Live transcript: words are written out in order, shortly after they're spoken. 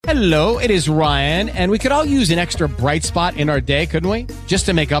Hello, it is Ryan, and we could all use an extra bright spot in our day, couldn't we? Just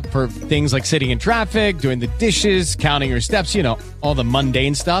to make up for things like sitting in traffic, doing the dishes, counting your steps, you know, all the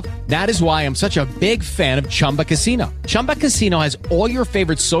mundane stuff. That is why I'm such a big fan of Chumba Casino. Chumba Casino has all your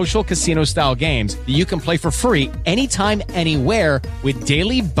favorite social casino-style games that you can play for free anytime, anywhere with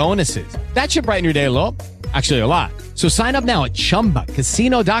daily bonuses. That should brighten your day a little. Actually, a lot. So sign up now at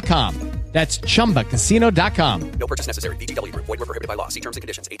ChumbaCasino.com. That's ChumbaCasino.com. No purchase necessary. VGW Group. Void where prohibited by law. See terms and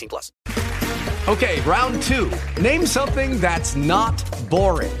conditions. 18+. Okay, round two. Name something that's not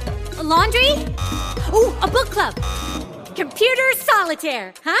boring. A laundry? Ooh, a book club. Computer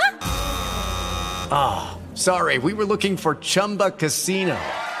solitaire, huh? Ah, sorry. We were looking for Chumba Casino.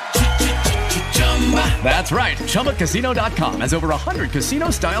 That's right. ChumbaCasino.com has over 100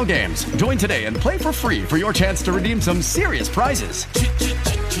 casino-style games. Join today and play for free for your chance to redeem some serious prizes.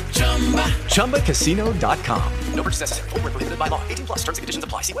 ChumbaCasino.com. No purchase necessary. Void where prohibited by law. 18+. Terms and conditions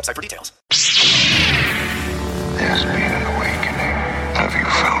apply. See website for details. There's been an awakening. Have you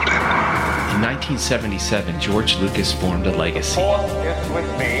felt it? In 1977, George Lucas formed a legacy. The Force is with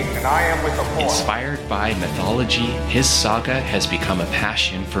me, and I am with the Force. Inspired by mythology, his saga has become a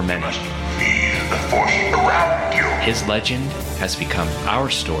passion for many. Feel the Force around you. His legend has become our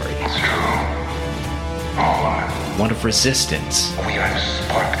story. It's true. All are. One of resistance. We are the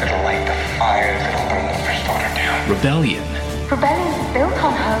spark that'll light the fire that'll burn the First Order down. Rebellion. Rebellion is built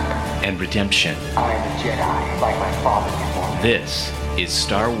on hope. And redemption. I am a Jedi, like my father before me. This is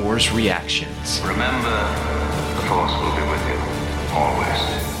Star Wars Reactions. Remember, the Force will be with you, always.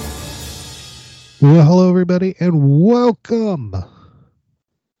 Well, hello, everybody, and welcome.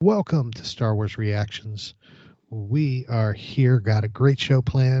 Welcome to Star Wars Reactions. We are here, got a great show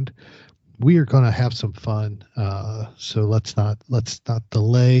planned. We are going to have some fun, so let's not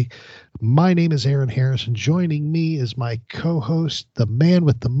delay. My name is Aaron Harrison. Joining me is my co-host, the man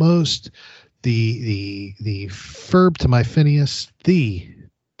with the most, the Ferb to my Phineas, the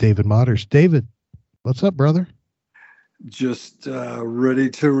David Motters. David, what's up, brother? Just ready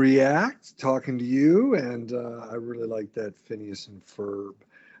to react, talking to you, and I really like that Phineas and Ferb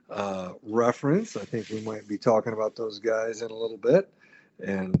reference. I think we might be talking about those guys in a little bit,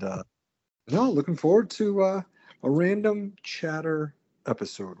 and looking forward to a random chatter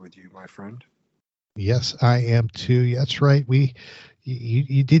episode with you, my friend. Yes, I am too. That's right.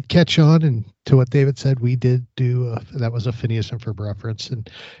 You did catch on, and to what David said, we did do that was a Phineas and Ferb reference, and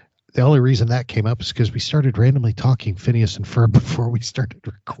the only reason that came up is because we started randomly talking Phineas and Ferb before we started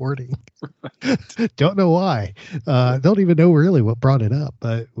recording. Don't know why. Don't even know really what brought it up,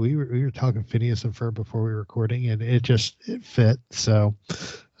 but we were talking Phineas and Ferb before we were recording, and it fit. So,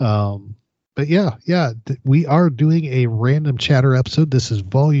 but yeah, we are doing a random chatter episode. This is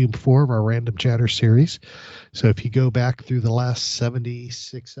volume 4 of our random chatter series. So if you go back through the last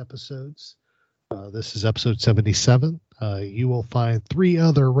 76 episodes, this is episode 77. You will find 3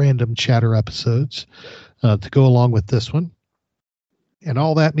 other random chatter episodes to go along with this one. And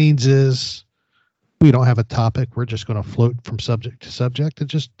all that means is we don't have a topic. We're just going to float from subject to subject and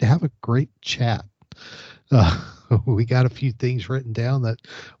just have a great chat. We got a few things written down that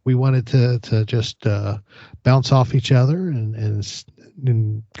we wanted to just bounce off each other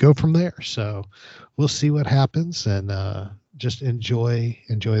and go from there. So we'll see what happens, and just enjoy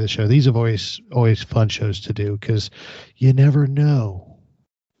the show. These are always fun shows to do because you never know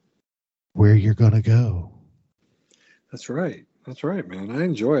where you're going to go. That's right, man. I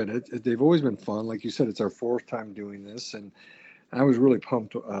enjoy it. They've always been fun. Like you said, it's our 4th time doing this, and I was really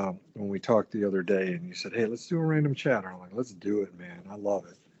pumped when we talked the other day, and you said, "Hey, let's do a random chat." I'm like, "Let's do it, man. I love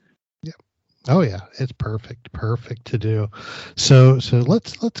it." Yeah. Oh yeah, it's perfect to do. So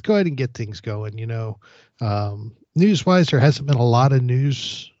let's go ahead and get things going. News-wise, there hasn't been a lot of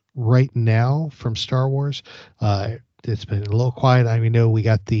news right now from Star Wars. It's been a little quiet. I know we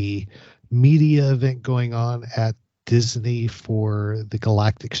got the media event going on at Disney for the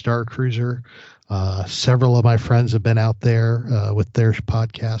Galactic Star Cruiser. Several of my friends have been out there with their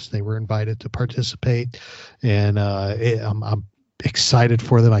podcast. They were invited to participate, and I'm excited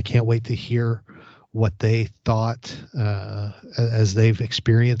for them. I can't wait to hear what they thought as they've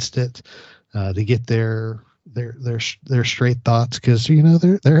experienced it, to get their straight thoughts, because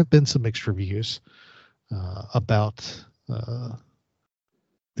there have been some mixed reviews about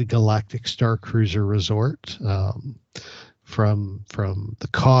the Galactic Star Cruiser Resort, from the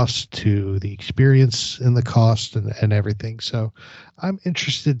cost to the experience in the cost and everything. So I'm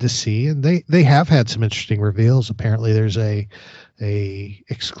interested to see, and they have had some interesting reveals. Apparently there's a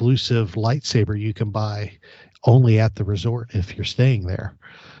exclusive lightsaber you can buy only at the resort if you're staying there.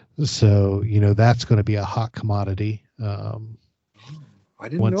 So, that's going to be a hot commodity. I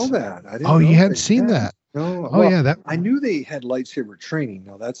didn't know that. I didn't. Oh, know you hadn't they seen had. that? No. Oh, yeah, that. I knew they had lightsaber training.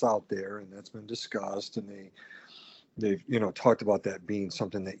 Now that's out there and that's been discussed, and they've talked about that being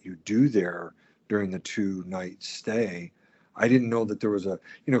something that you do there during the 2-night stay. I didn't know that there was a,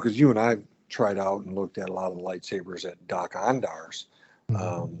 because you and I tried out and looked at a lot of the lightsabers at Doc Ondar's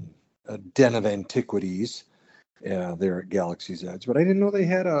a Den of Antiquities there at Galaxy's Edge, but I didn't know they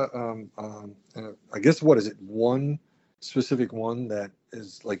had I guess, what is it, one specific one that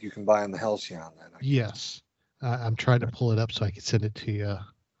is like you can buy on the Halcyon then? Yes. I'm trying to pull it up so I can send it to you.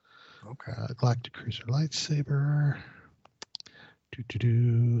 Okay. Galactic Cruiser lightsaber.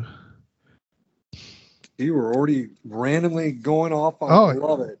 You were already randomly going off on. I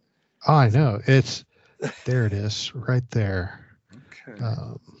love it. Oh, I know. There it is, right there. Okay.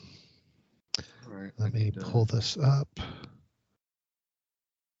 All right. Let me pull this up.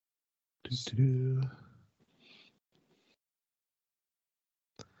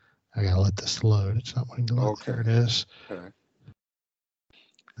 I gotta let this load. It's not wanting to load. Okay. There it is. Okay.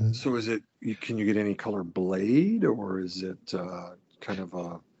 So is it? Can you get any color blade, or is it kind of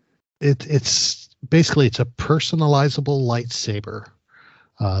a? It's basically it's a personalizable lightsaber.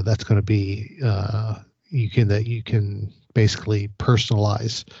 That's going to be you can basically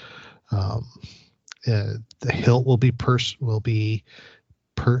personalize. The hilt will be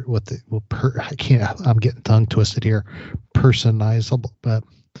I'm getting tongue twisted here. Personalizable, but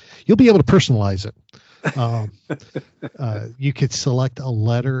you'll be able to personalize it. You could select a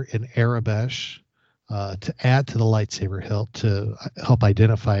letter in Arabesh to add to the lightsaber hilt to help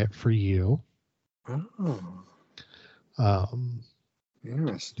identify it for you.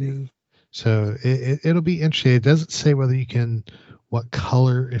 Interesting. So it'll be interesting. It doesn't say whether you can, what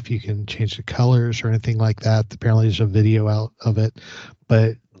color, if you can change the colors or anything like that. Apparently there's a video out of it,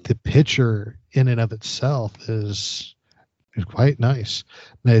 but the picture in and of itself is quite nice.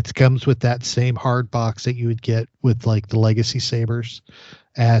 It comes with that same hard box that you would get with like the Legacy sabers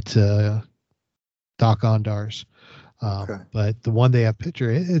at Doc Ondar's. But the one they have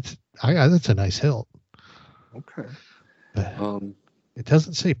picture, that's a nice hilt. Okay. But it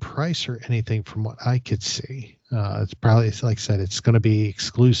doesn't say price or anything from what I could see. It's probably, like I said, it's going to be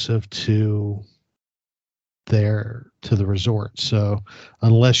exclusive to the resort. So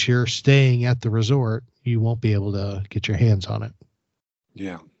unless you're staying at the resort, you won't be able to get your hands on it.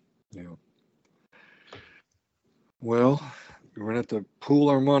 Yeah. Well, we're going to have to pool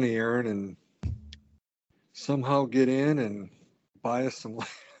our money, Aaron, and somehow get in and buy us some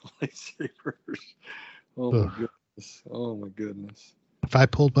lightsabers. Oh my goodness. If I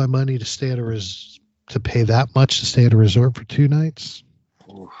pulled my money to stay at to pay that much to stay at a resort for 2 nights,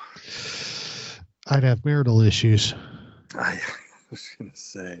 I'd have marital issues. I was going to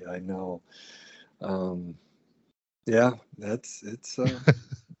say, I know. Yeah, it's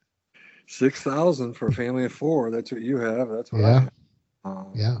 6,000 for a family of 4. That's what you have. That's what I have.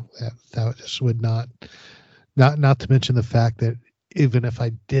 That just would not to mention the fact that even if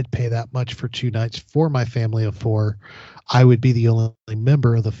I did pay that much for 2 nights for my family of 4, I would be the only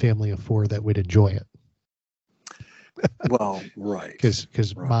member of the family of 4 that would enjoy it. Well, right.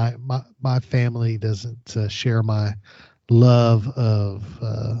 Because my family doesn't share my love of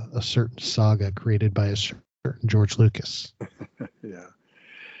a certain saga created by a certain George Lucas.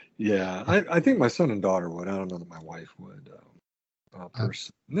 Yeah. I think my son and daughter would. I don't know that my wife would.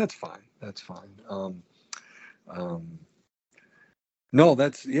 And that's fine. No,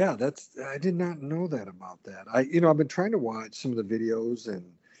 I did not know that about that. I've been trying to watch some of the videos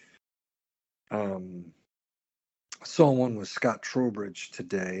and saw one with Scott Trowbridge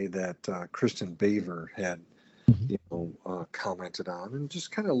today that Kristen Baver had commented on, and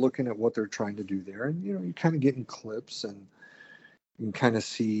just kind of looking at what they're trying to do there. And you kind of getting clips and you can kind of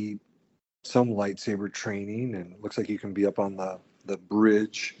see some lightsaber training, and it looks like you can be up on the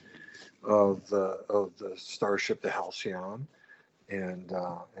bridge of the starship, the Halcyon, and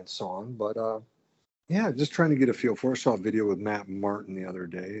so on. But just trying to get a feel for it. I saw a video with Matt Martin the other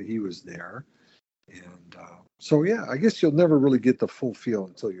day. He was there, and so I guess you'll never really get the full feel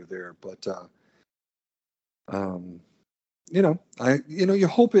until you're there. But you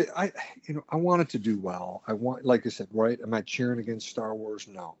hope it. I want it to do well. I want, like I said, right? Am I cheering against Star Wars?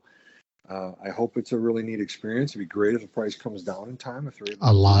 No. I hope it's a really neat experience. It'd be great if the price comes down in time. If they're able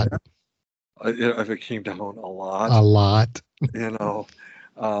a lot. If it came down a lot. A lot. I've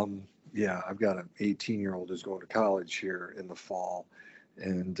got an 18-year-old who's going to college here in the fall,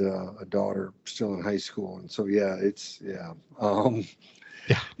 and a daughter still in high school, and so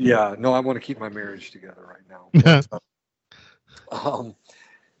no, I want to keep my marriage together right now.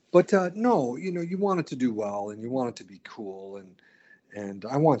 But no, you want it to do well, and you want it to be cool, And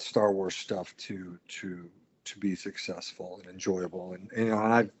I want Star Wars stuff to be successful and enjoyable. And you know,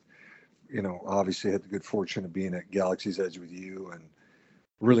 and I've, you know, obviously had the good fortune of being at Galaxy's Edge with you, and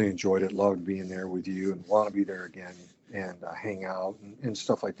really enjoyed it, loved being there with you, and want to be there again and hang out and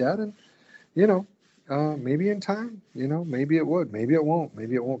stuff like that. And, you know, maybe in time, you know, maybe it would, maybe it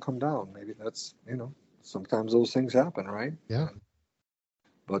won't come down. Maybe that's, you know, sometimes those things happen, right? Yeah.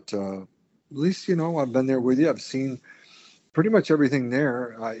 But at least, you know, I've been there with you. I've seen pretty much everything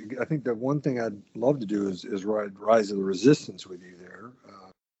there. I think the one thing I'd love to do is ride Rise of the Resistance with you there.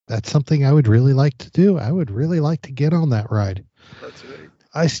 That's something I would really like to do. I would really like to get on that ride. That's right.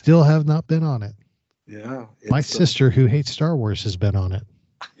 I still have not been on it. Yeah. My sister, who hates Star Wars, has been on it.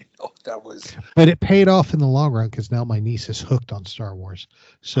 I know that was. But it paid off in the long run because now my niece is hooked on Star Wars.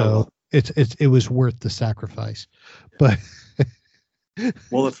 So it was worth the sacrifice. But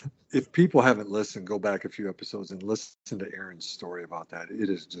well, if people haven't listened, go back a few episodes and listen to Aaron's story about that. It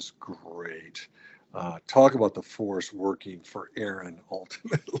is just great. Talk about the Force working for Aaron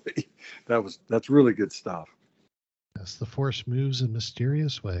ultimately. That's really good stuff. Yes, the Force moves in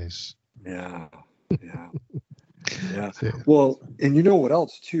mysterious ways. Yeah. Yeah. Well, and you know what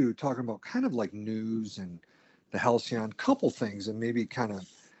else too? Talking about kind of like news and the Halcyon, couple things, and maybe kind of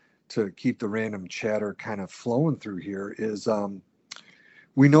to keep the random chatter kind of flowing through here is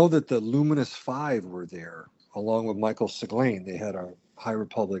we know that the Luminous Five were there along with Michael Siglain. They had a High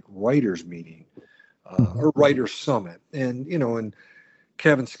Republic writers meeting. Or Writers Summit. And, you know, and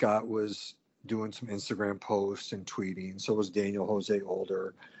Kevin Scott was doing some Instagram posts and tweeting. So was Daniel Jose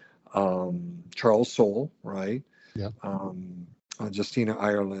Older, Charles Soule, right? Yep. Justina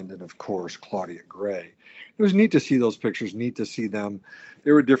Ireland, and of course, Claudia Gray. It was neat to see those pictures, neat to see them.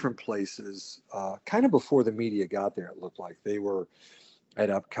 They were different places. Kind of before the media got there, it looked like. They were at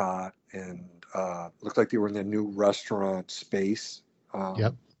Epcot and looked like they were in their new restaurant space.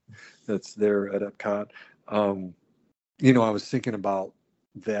 Yep. That's there at Epcot. You know, I was thinking about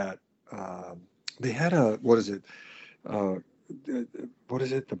that. They had what is it? The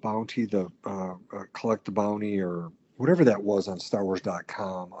bounty, collect the bounty, or whatever that was on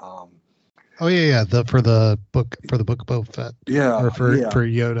StarWars.com. Oh yeah. For the book of Boba Fett. Yeah. Or for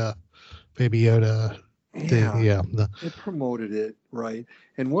Yoda, Baby Yoda. Yeah. They promoted it, right?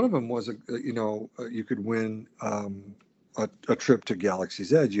 And one of them was you could win a trip to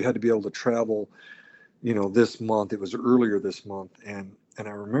Galaxy's Edge. You had to be able to travel, you know, this month. It was earlier this month, and I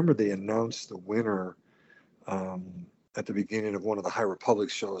remember they announced the winner at the beginning of one of the High Republic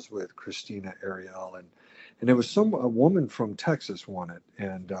shows with Christina Ariel, and it was a woman from Texas won it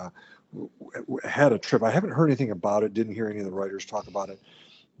and had a trip. I haven't heard anything about it. Didn't hear any of the writers talk about it,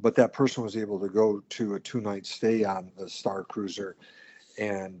 but that person was able to go to a 2-night stay on the Star Cruiser,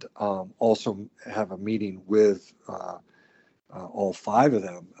 and also have a meeting with all five of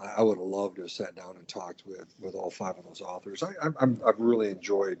them. I would have loved to have sat down and talked with all five of those authors. I've really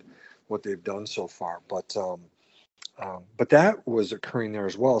enjoyed what they've done so far, but that was occurring there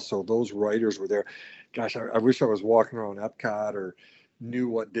as well. So those writers were there. Gosh, I wish I was walking around Epcot or knew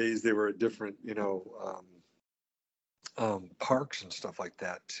what days they were at different, you know, parks and stuff like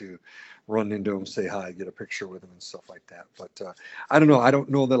that to run into them, say hi, get a picture with them and stuff like that. But I don't know. I don't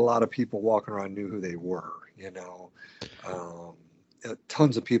know that a lot of people walking around knew who they were, you know.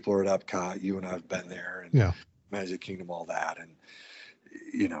 Tons of people are at Epcot. You and I have been there, and Magic Kingdom, all that. And,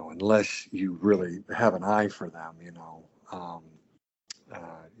 you know, unless you really have an eye for them, you know,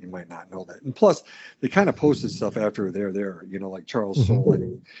 you might not know that. And plus, they kind of posted stuff after they're there, you know, like Charles Soule,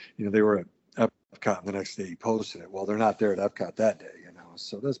 you know, they were at Epcot, and the next day he posted it. Well, they're not there at Epcot that day, you know,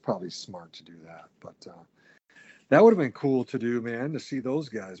 so that's probably smart to do that. But that would have been cool to do, man, to see those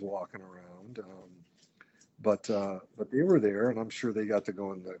guys walking around. But they were there, and I'm sure they got to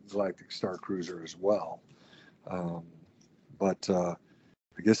go in the Galactic Star Cruiser as well. But I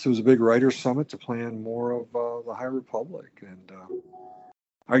guess it was a big writers' summit to plan more of the High Republic. And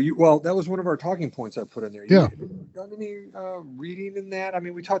that was one of our talking points I put in there. Yeah. You done any reading in that? I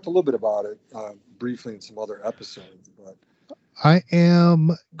mean, we talked a little bit about it briefly in some other episodes, but I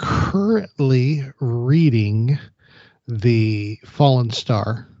am currently reading The Fallen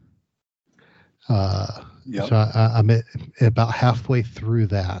Star. So I'm at about halfway through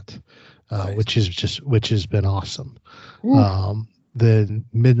that, nice. which has been awesome. The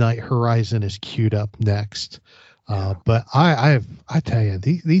Midnight Horizon is queued up next. But I tell you,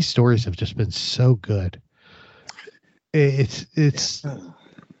 these stories have just been so good. It's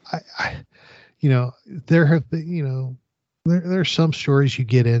you know, there have been, you know, there's some stories you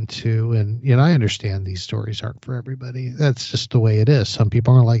get into, and, you know, I understand these stories aren't for everybody. That's just the way it is. Some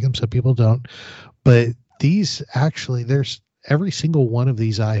people are like them, some people don't. But these actually, there's every single one of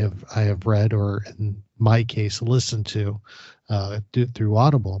these I have read, or in my case listened to through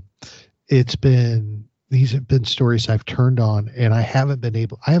Audible. These have been stories I've turned on, and I haven't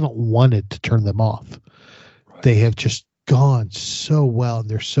wanted to turn them off. Right. They have just gone so well, and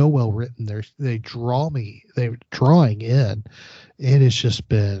they're so well written. They're drawing in. It has just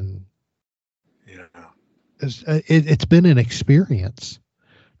been, it's been an experience.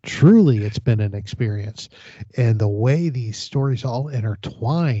 Truly, it's been an experience. And the way these stories all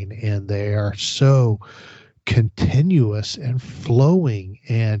intertwine, and they are so continuous and flowing,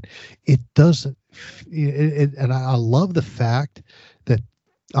 and it doesn't, and I love the fact that,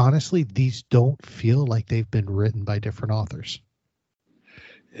 honestly, these don't feel like they've been written by different authors.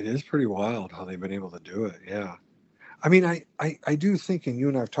 It is pretty wild how they've been able to do it. Yeah. I mean, I do think, and you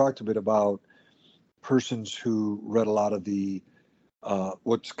and I have talked a bit about persons who read a lot of the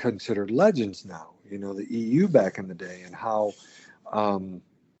what's considered legends now, the EU back in the day, and how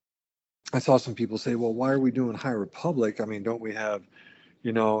I saw some people say, well, why are we doing High Republic? I mean, don't we have,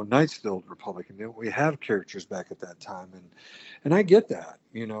 Knights of the Old Republic, and don't we have characters back at that time? And I get that,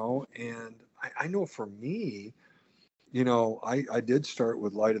 and I know for me, I did start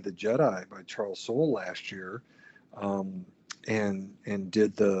with Light of the Jedi by Charles Soule last year, and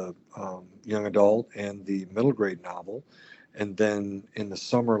did the young adult and the middle grade novel. And then in the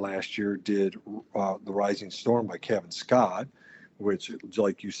summer last year did The Rising Storm by Kevin Scott, which,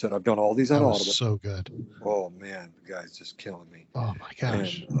 like you said, I've done all these on Audible. So good. Oh man, the guy's just killing me. Oh my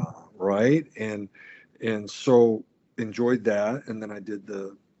gosh. And, right. And so enjoyed that. And then I did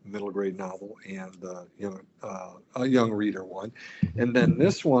the middle grade novel and the young reader one. And then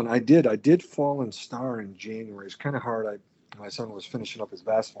this one I did Fallen Star in January. It's kind of hard. My son was finishing up his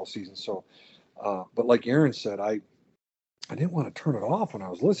basketball season. So, but like Aaron said, I didn't want to turn it off when I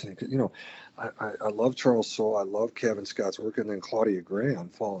was listening, because I love Charles Soule, I love Kevin Scott's work, and then Claudia Gray on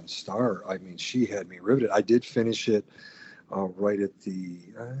Fallen Star. I mean, she had me riveted. I did finish it right at the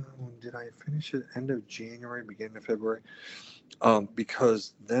did I finish it end of January, beginning of February?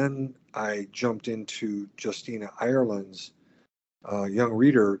 Because then I jumped into Justina Ireland's young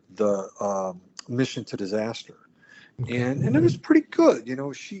reader, the Mission to Disaster, and it was pretty good.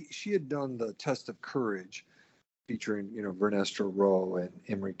 She had done the Test of Courage, featuring Vernestra Rowe and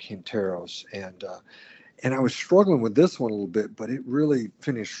Emery Quinteros, and I was struggling with this one a little bit, but it really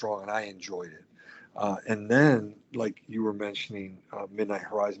finished strong, and I enjoyed it. And then, like you were mentioning, Midnight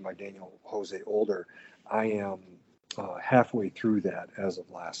Horizon by Daniel Jose Older, I am halfway through that as of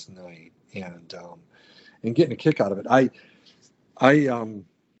last night, and getting a kick out of it. I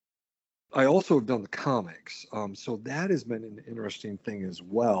also have done the comics, so that has been an interesting thing as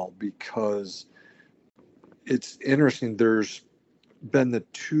well, because it's interesting. There's been the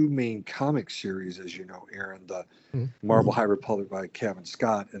two main comic series, as you know, Aaron, the Marvel High Republic by Kevin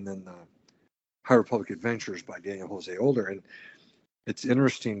Scott, and then the High Republic Adventures by Daniel Jose Older. And it's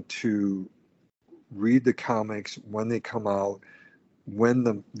interesting to read the comics when they come out,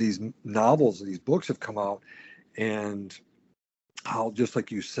 when these novels, these books have come out, and how, just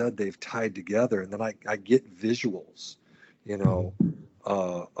like you said, they've tied together. And then I get visuals,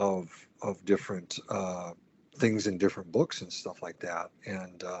 of different things in different books and stuff like that.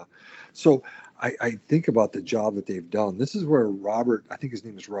 And so I think about the job that they've done. This is where Robert, I think his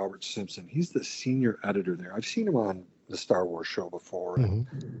name is Robert Simpson, he's the senior editor there. I've seen him on the Star Wars show before, and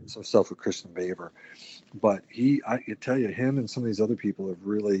some stuff with Kristen Baver. But I tell you, him and some of these other people have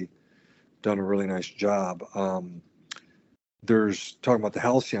really done a really nice job. There's, talking about the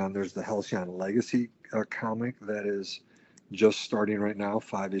Halcyon, there's the Halcyon Legacy comic that is just starting right now,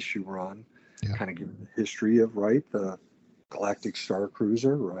 5-issue run. Yeah. Kind of giving the history of, the Galactic Star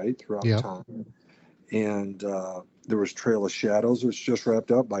Cruiser, throughout time. And there was Trail of Shadows, which just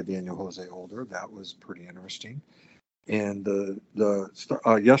wrapped up by Daniel Jose Older. That was pretty interesting. And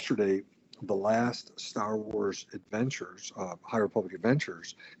yesterday, the last Star Wars Adventures, High Republic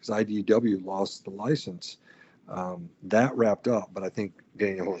Adventures, because IDW lost the license, that wrapped up. But I think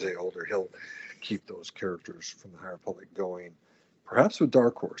Daniel Jose Older, he'll keep those characters from the High Republic going. Perhaps with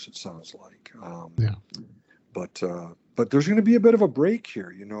Dark Horse, it sounds like. But there's going to be a bit of a break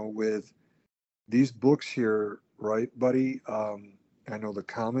here, with these books here, right, buddy? I know the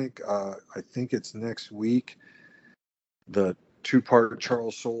comic, I think it's next week, the 2-part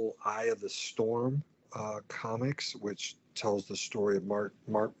Charles Soule Eye of the Storm comics, which tells the story of Mark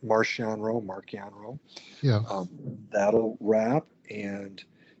Yanro. Yeah. That'll wrap. And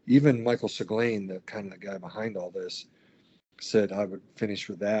even Michael Seglain, the guy behind all this, said I would finish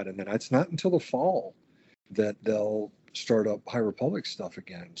with that. And then it's not until the fall that they'll start up High Republic stuff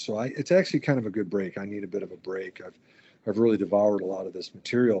again. So it's actually kind of a good break. I need a bit of a break. I've I've really devoured a lot of this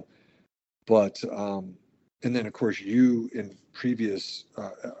material. But and then of course you in previous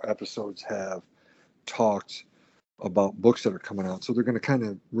episodes have talked about books that are coming out, so they're going to kind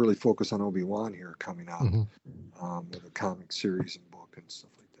of really focus on Obi-Wan here coming out with a comic series and book and stuff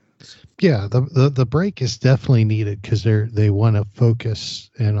like that. So. Yeah, the break is definitely needed because they want to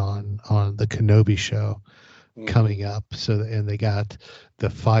focus in on the Kenobi show coming up. So and they got the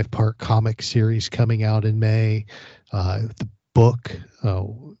 5-part comic series coming out in May. The book,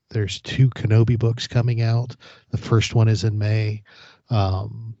 there's 2 Kenobi books coming out. The first one is in May,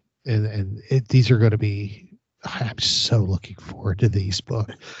 these are going to be. I'm so looking forward to these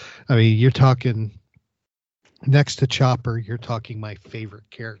books. I mean, you're talking next to Chopper, you're talking my favorite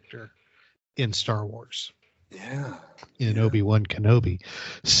character in Star Wars. Yeah. In Obi-Wan Kenobi.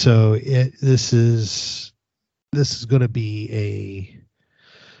 So this is going to be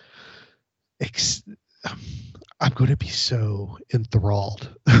I'm going to be so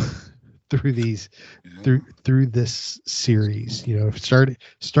enthralled through these through this series,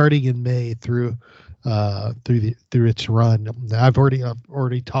 starting in May through its run. I've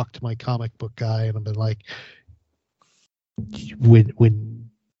already talked to my comic book guy, and I've been like, when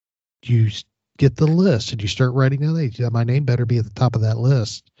you get the list and you start writing down, my name better be at the top of that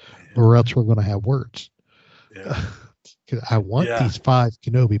list, or else we're going to have words. Yeah. I want these 5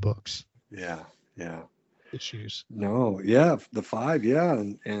 Kenobi books. Yeah. Issues. No, yeah, the 5, yeah,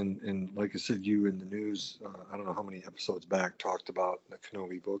 and like I said, you in the news, I don't know how many episodes back talked about the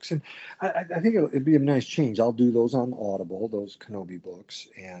Kenobi books, and I think it'd be a nice change. I'll do those on Audible, those Kenobi books,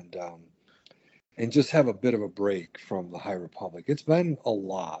 and just have a bit of a break from the High Republic. It's been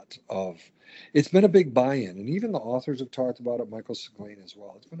it's been a big buy-in, and even the authors have talked about it. Michael Siglain as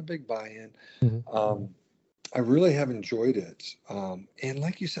well. It's been a big buy-in. Mm-hmm. I really have enjoyed it. And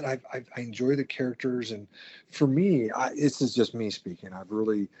like you said, I enjoy the characters. And for me, this is just me speaking. I've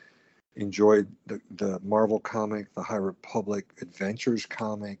really enjoyed the Marvel comic, the High Republic Adventures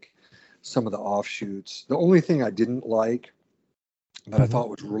comic, some of the offshoots. The only thing I didn't like, that I thought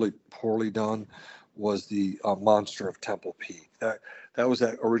was really poorly done, was the Monster of Temple Peak. That was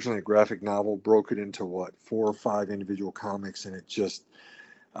originally a graphic novel, broke it into 4 or 5 individual comics, and it just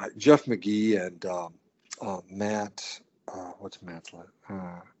Jeff McGee and Matt, what's Matt's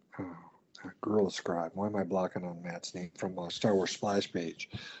Gorilla Scribe? Why am I blocking on Matt's name from Star Wars Splash Page?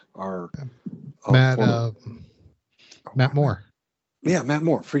 Matt Moore. Yeah, Matt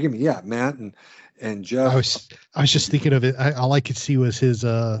Moore. Forgive me. Yeah, Matt and Jeff. I was just thinking of it. All I could see was his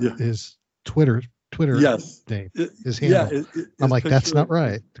Twitter name. His handle. I'm like, that's not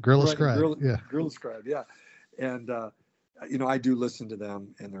right. The Gorilla Scribe. Gorilla Scribe. Yeah, and I do listen to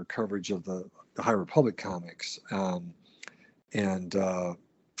them and their coverage of the High Republic comics. Why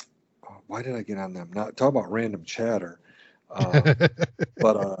did I get on them? Not talk about random chatter.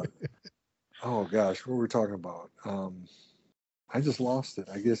 But oh gosh, what were we talking about? I just lost it.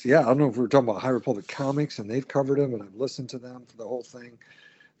 I guess, I don't know if we were talking about High Republic comics, and they've covered them, and I've listened to them for the whole thing.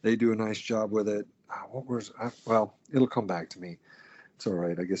 They do a nice job with it. Well, it'll come back to me. It's all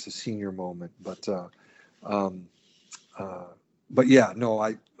right. I guess a senior moment, but yeah, no,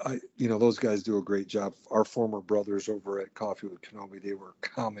 I those guys do a great job. Our former brothers over at Coffee with Kenobi, they were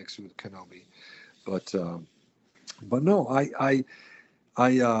comics with Kenobi, but no,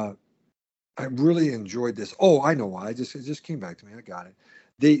 I really enjoyed this. Oh, I know why. It just came back to me. I got it.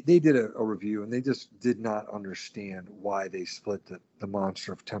 They did a review, and they just did not understand why they split the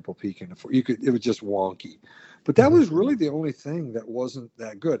Monster of Temple Peak into 4. It was just wonky. But that was really the only thing that wasn't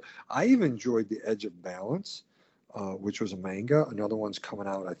that good. I even enjoyed The Edge of Balance, which was a manga. Another one's coming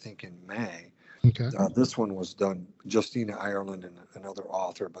out, I think, in May. Okay. This one was done Justina Ireland and another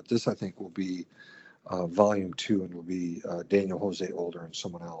author, but this I think will be volume 2, and will be Daniel Jose Older and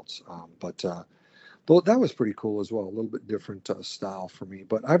someone else. But that was pretty cool as well. A little bit different style for me.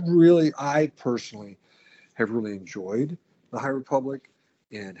 But I personally have really enjoyed the High Republic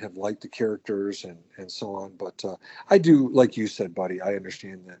and have liked the characters and so on. But I do, like you said, buddy, I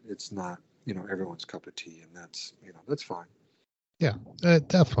understand that it's not, everyone's cup of tea, and that's fine. Yeah,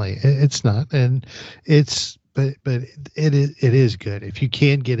 definitely. It's not. And but it is good. If you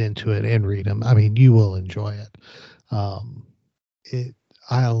can get into it and read them, I mean, you will enjoy it.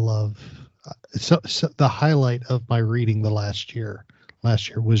 I love, so the highlight of my reading the last year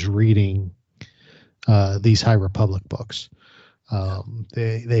was reading these High Republic books.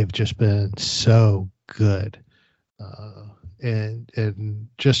 They've just been so good. And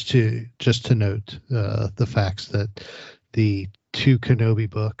just to note the facts that the 2 Kenobi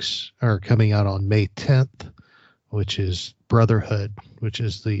books are coming out on May 10th, which is Brotherhood, which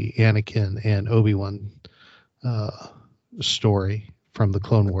is the Anakin and Obi-Wan story from the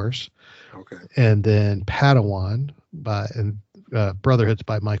Clone Wars. Okay. And then Padawan Brotherhood's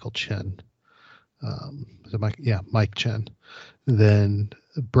by Michael Chen. Is it Mike? Yeah, Mike Chen. Then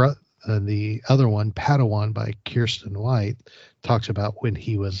the other one, Padawan by Kirsten White, talks about when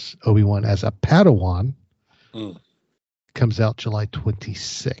he was Obi-Wan as a Padawan. Comes out July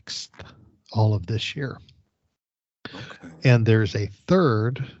 26th, all of this year. Okay. And there's a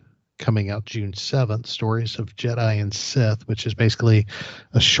third coming out June 7th, Stories of Jedi and Sith, which is basically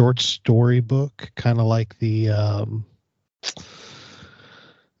a short story book, kind of like the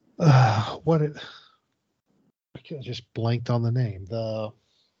I just blanked on the name.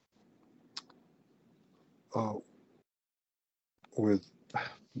 With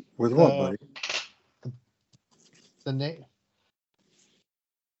what, buddy? The name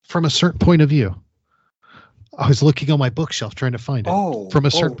From a Certain Point of View. I was looking on my bookshelf trying to find it. From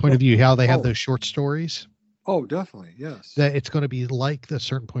a Certain Point of View, how they have those short stories. Oh, definitely, yes. That it's going to be like the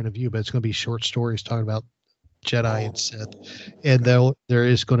Certain Point of View, but it's going to be short stories talking about Jedi and Sith. And there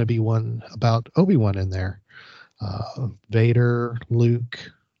is going to be one about Obi-Wan in there. Vader, Luke,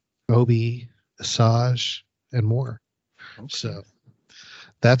 Obi, Asajj, and more. Okay. So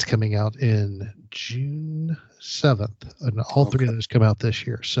that's coming out in June 7th, and all three of those come out this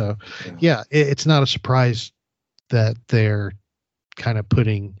year. So, yeah, it's not a surprise that they're kind of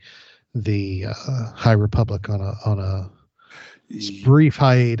putting the High Republic on a brief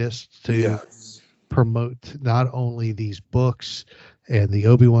hiatus to promote not only these books and the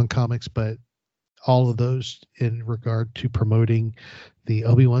Obi-Wan comics, but all of those in regard to promoting the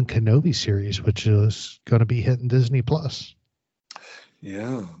Obi-Wan Kenobi series, which is going to be hitting Disney Plus.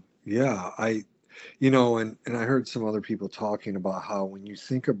 Yeah. And I heard some other people talking about how when you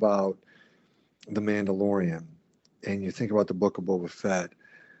think about The Mandalorian and you think about the Book of Boba Fett,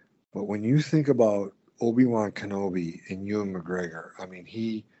 but when you think about Obi-Wan Kenobi and Ewan McGregor, I mean,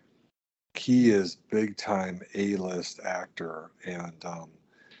 he is big time A-list actor and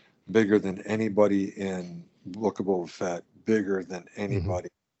bigger than anybody in Book of Boba Fett, bigger than anybody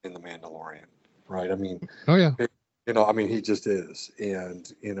in The Mandalorian, right? I mean, he just is.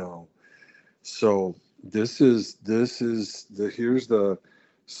 And, so here's the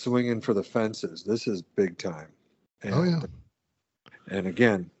swinging for the fences. This is big time. And, and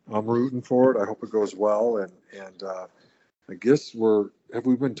again, I'm rooting for it. I hope it goes well. And I guess have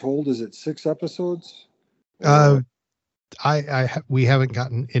we been told, is it 6 episodes? We haven't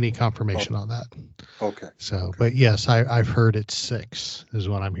gotten any confirmation on that. Okay. So, but yes, I've heard it's 6 is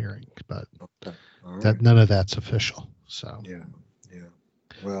what I'm hearing, but none of that's official. So yeah.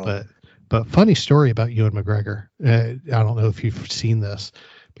 Well, but funny story about Ewan McGregor. I don't know if you've seen this,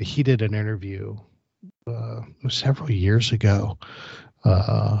 but he did an interview several years ago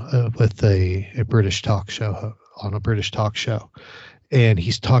with a British talk show on a British talk show, and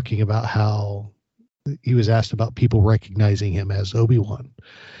he's talking about how he was asked about people recognizing him as Obi-Wan,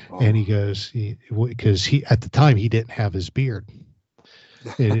 and he goes, because he at the time he didn't have his beard,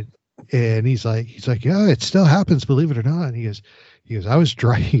 and he's like, yeah, it still happens, believe it or not. And he goes, I was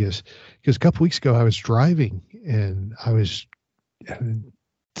driving. He goes, a couple weeks ago I was driving, and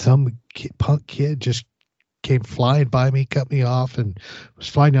some punk kid just came flying by me, cut me off, and was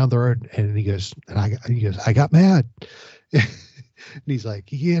flying down the road. And he goes, I got mad. And he's like,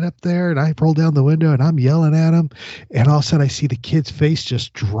 he get up there, and I roll down the window, and I'm yelling at him, and all of a sudden I see the kid's face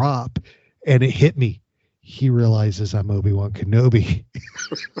just drop, and it hit me. He realizes I'm Obi-Wan Kenobi.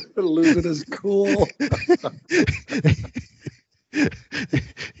 Losing his cool.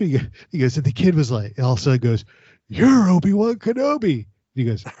 He goes, and the kid was like, all of a sudden goes, "You're Obi-Wan Kenobi." He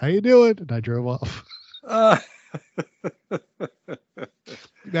goes, "How you doing?" And I drove off.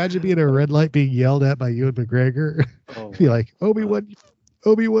 Imagine being a red light being yelled at by Ewan McGregor. Be like,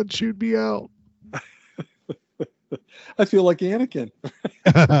 Obi-Wan, shoot me out. I feel like Anakin.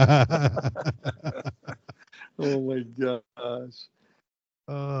 Oh my gosh.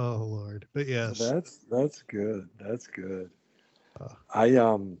 Oh Lord. But yes. That's good. That's good.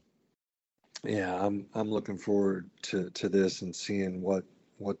 I'm looking forward to this and seeing what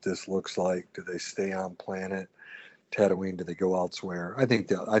this looks like. Do they stay on planet Tatooine? Do they go elsewhere? I think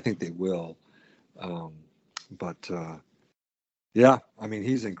they will. Yeah, I mean,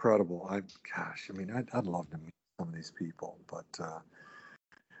 he's incredible. I'd love to meet some of these people, but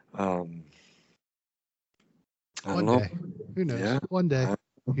I don't know. Day. Who knows? Yeah. One day.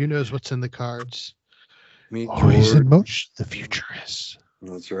 Who knows what's in the cards? Always in motion. The future is.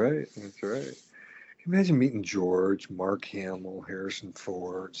 That's right. Can you imagine meeting George, Mark Hamill, Harrison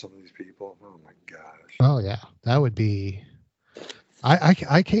Ford, some of these people? Oh my gosh. Oh yeah, that would be.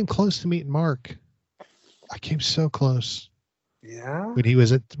 I came close to meeting Mark. I came so close. Yeah. When he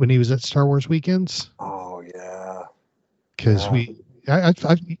was at Star Wars weekends. Oh yeah. Because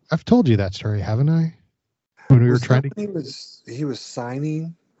I've told you that story, haven't I? When we were trying to. He was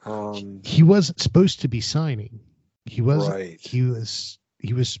signing. He wasn't supposed to be signing. He wasn't. Right. He was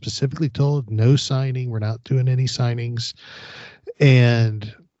specifically told no signing. We're not doing any signings.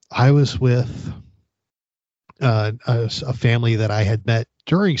 And I was with a family that I had met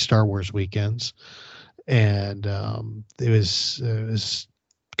during Star Wars weekends, and it was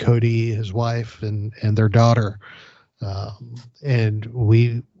Cody, his wife, and their daughter, and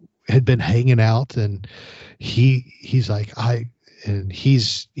we had been hanging out, and he's like,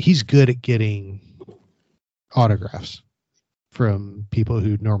 he's good at getting autographs from people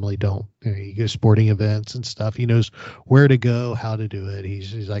who normally don't. You know, he goes sporting events and stuff. He knows where to go, how to do it.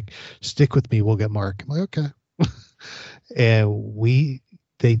 He's like, stick with me, we'll get Mark. I'm like, okay. And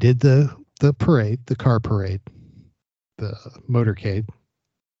they did the parade, the car parade, the motorcade.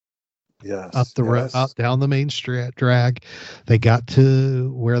 Yes. Up down the main street drag. They got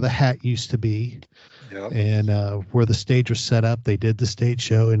to where the hat used to be. Yep. And where the stage was set up. They did the stage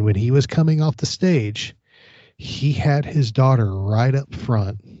show. And when he was coming off the stage, he had his daughter right up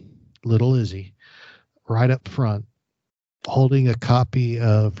front, little Izzy, right up front, holding a copy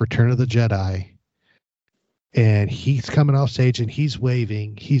of Return of the Jedi. And he's coming off stage and he's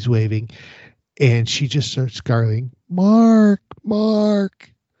waving. And she just starts gargling, Mark.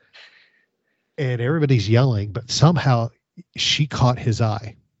 And everybody's yelling, but somehow she caught his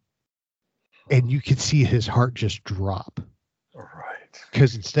eye. And you could see his heart just drop. Right.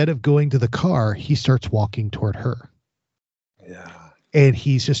 Because instead of going to the car, he starts walking toward her. Yeah. And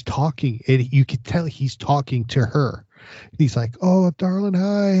he's just talking. And you could tell he's talking to her. He's like, oh, darling,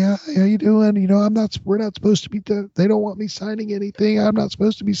 hi, how you doing? You know, we're not supposed to be, they don't want me signing anything. I'm not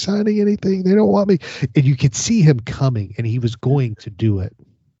supposed to be signing anything. They don't want me. And you could see him coming, and he was going to do it.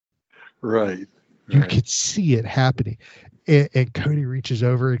 Right. You could see it happening. And Cody reaches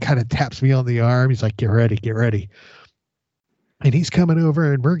over and kind of taps me on the arm. He's like, get ready. And he's coming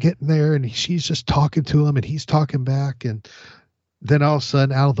over, and we're getting there, and she's just talking to him, and he's talking back. And then all of a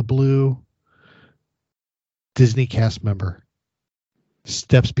sudden, out of the blue, Disney cast member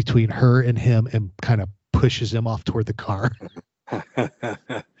steps between her and him and kind of pushes him off toward the car.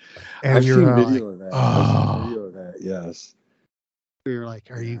 I've seen video of that. I've seen video of that. Yes. We were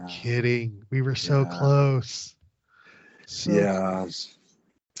like, are you kidding? We were so close. Yeah.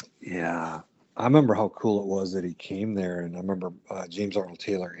 I remember how cool it was that he came there, and I remember James Arnold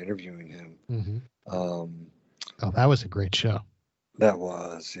Taylor interviewing him. Mm-hmm. That was a great show. That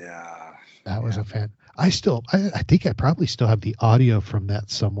was, yeah. That was a fan. I think I probably still have the audio from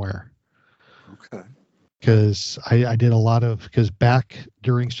that somewhere. Okay. Because I did a lot of, because back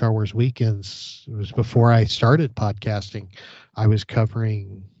during Star Wars weekends, it was before I started podcasting, I was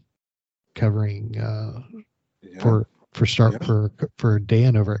covering for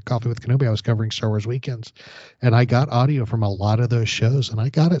Dan over at Coffee with Kenobi. I was covering Star Wars weekends, and I got audio from a lot of those shows, and I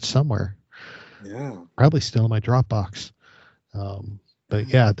got it somewhere. Yeah. Probably still in my Dropbox. But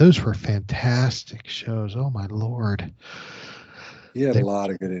yeah, those were fantastic shows. Oh my Lord. He had a lot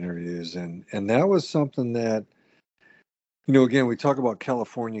of good interviews, and that was something that, you know, again, we talk about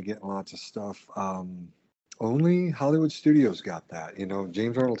California getting lots of stuff. Only Hollywood Studios got that. You know,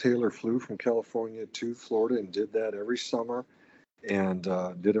 James Arnold Taylor flew from California to Florida and did that every summer, and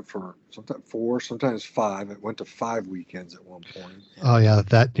did it for sometimes 4, sometimes 5. It went to 5 weekends at one point. Oh yeah,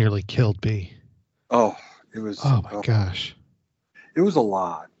 that nearly killed me. Oh, it was. Oh my gosh. It was a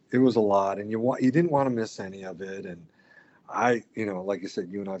lot. And you didn't want to miss any of it. And I, you know, like you said,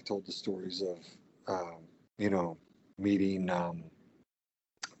 you and I've told the stories of, you know, meeting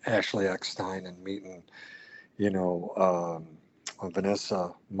Ashley Eckstein and meeting, you know,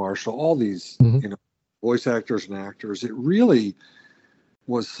 Vanessa Marshall, all these, you know, voice actors and actors. It really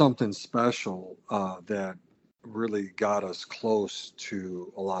was something special that really got us close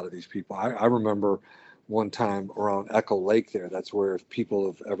to a lot of these people. I remember one time around Echo Lake there. That's where, if people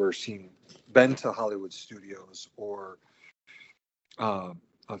have ever been to Hollywood Studios or I've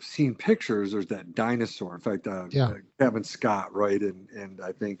seen pictures, there's that dinosaur. In fact, Kevin Scott, right? And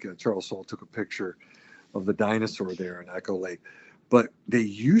I think Charles Soule took a picture of the dinosaur there in Echo Lake. But they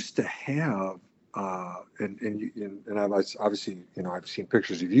used to have, and I've obviously, you know, I've seen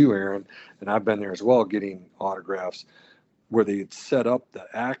pictures of you, Aaron, and I've been there as well, getting autographs, where they had set up the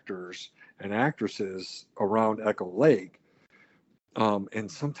actors and actresses around Echo Lake. And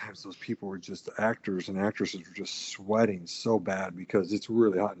sometimes those people were just, actors and actresses were just sweating so bad because it's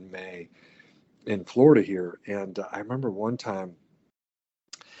really hot in May in Florida here. And I remember one time,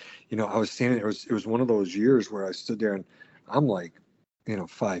 I was standing there. It was one of those years where I stood there and I'm like,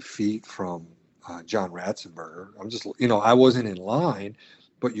 5 feet from John Ratzenberger. I'm just, I wasn't in line,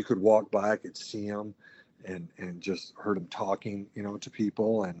 but you could walk by, I could see him and just heard him talking, to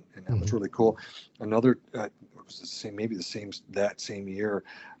people. And that was really cool. Another, it was that same year,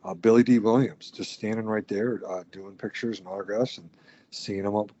 Billy D. Williams, just standing right there, doing pictures and autographs and seeing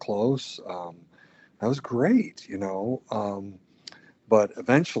him up close. That was great, but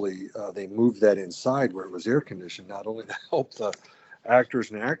eventually they moved that inside where it was air conditioned, not only to help the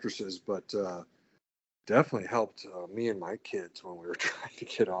actors and actresses, but definitely helped me and my kids when we were trying to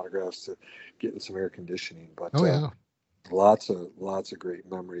get autographs to getting some air conditioning. But lots of great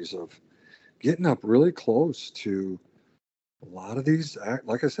memories of getting up really close to a lot of these,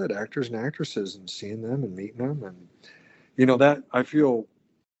 like I said, actors and actresses, and seeing them and meeting them. And, that I feel,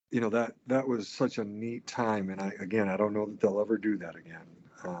 that was such a neat time. And I don't know that they'll ever do that again.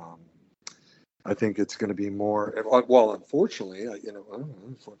 I think it's going to be more, well, unfortunately, I don't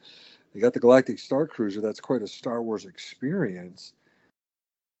know, you got the Galactic Star Cruiser. That's quite a Star Wars experience,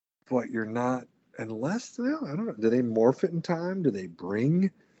 but you're not, unless, I don't know, do they morph it in time? Do they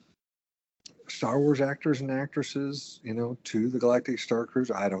bring Star Wars actors and actresses, to the Galactic Star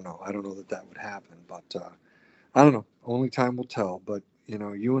Cruiser? I don't know. I don't know that would happen, but I don't know. Only time will tell. But,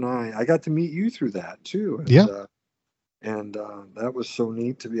 you and I got to meet you through that too. And, yeah. And that was so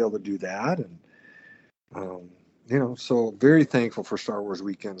neat to be able to do that. And, so very thankful for Star Wars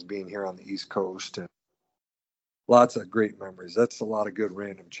weekends being here on the East Coast, and lots of great memories. That's a lot of good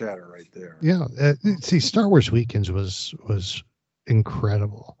random chatter right there. Yeah. See, Star Wars weekends was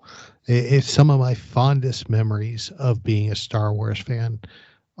incredible. It's some of my fondest memories of being a Star Wars fan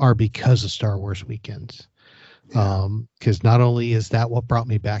are because of Star Wars weekends. Because not only is that what brought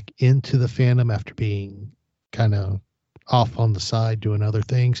me back into the fandom after being kind of off on the side doing other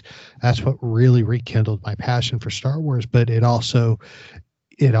things, that's what really rekindled my passion for Star Wars. But it also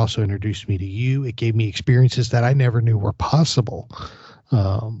introduced me to you. It gave me experiences that I never knew were possible,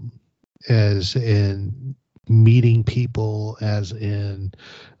 as in meeting people, as in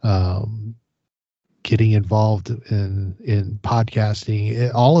getting involved in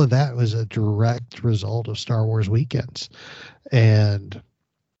podcasting. All of that was a direct result of Star Wars weekends. And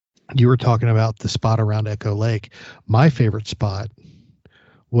you were talking about the spot around Echo Lake. My favorite spot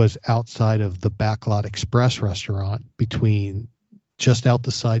was outside of the Backlot Express restaurant, just out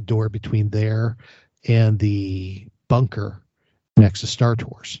the side door between there and the bunker next to Star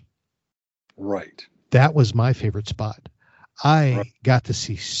Tours. Right. That was my favorite spot. I got to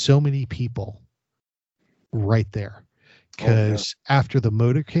see so many people right there, because after the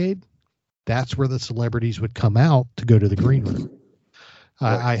motorcade, that's where the celebrities would come out to go to the green room.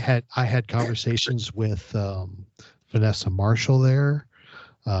 I had conversations with Vanessa Marshall there.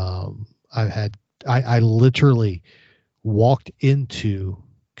 I literally walked into,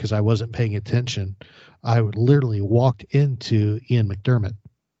 because I wasn't paying attention, I literally walked into Ian McDermott.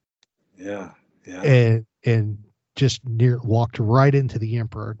 Yeah. And just walked right into the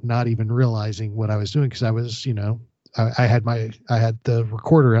Emperor, not even realizing what I was doing, because I was, I had the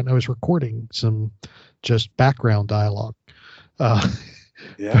recorder and I was recording some just background dialogue.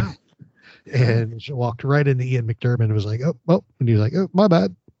 And walked right into Ian McDermott and was like, oh, and he was like, oh, my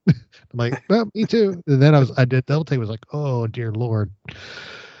bad. I'm like, well, me too. And then I did double take, was like, oh dear Lord.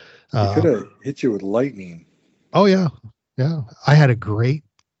 He could have hit you with lightning. Oh yeah. Yeah. I had a great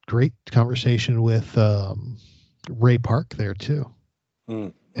conversation with Ray Park there too.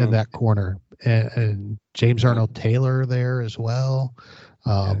 In that corner, and James Arnold Taylor there as well.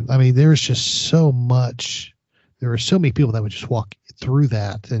 I mean, there was just so much. There were so many people that would just walk through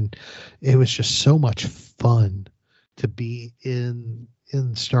that, and it was just so much fun to be in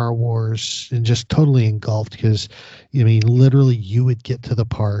Star Wars and just totally engulfed, because literally you would get to the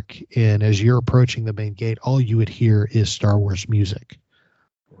park, and as you're approaching the main gate, all you would hear is Star Wars music.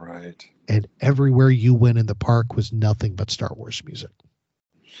 Right. And everywhere you went in the park was nothing but Star Wars music.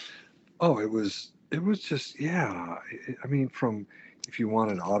 Oh, it was just, yeah. I mean, from, if you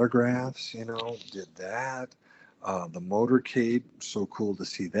wanted autographs, did that. The motorcade, so cool to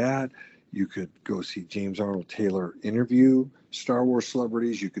see that. You could go see James Arnold Taylor interview Star Wars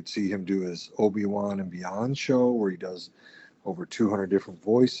celebrities. You could see him do his Obi-Wan and Beyond show, where he does over 200 different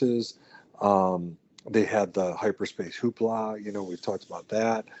voices. They had the hyperspace hoopla, we've talked about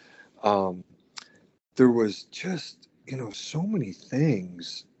that. There was just, so many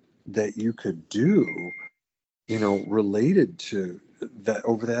things that you could do, related to that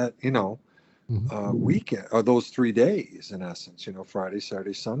over that, weekend, or those 3 days in essence, Friday,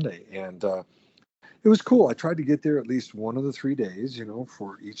 Saturday, Sunday. And, it was cool. I tried to get there at least one of the 3 days,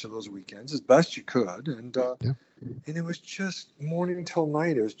 for each of those weekends as best you could. And it was just morning till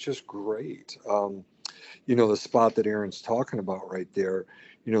night. It was just great. The spot that Aaron's talking about right there,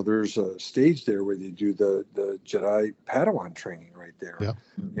 there's a stage there where they do the Jedi Padawan training right there. Yeah.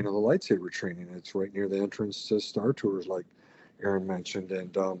 The lightsaber training. It's right near the entrance to Star Tours, like Aaron mentioned.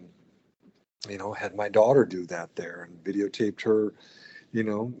 And, had my daughter do that there and videotaped her,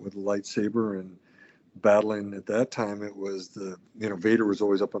 with a lightsaber and battling. At that time, it was Vader was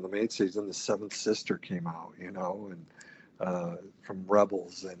always up on the main stage. Then the Seventh Sister came out, and from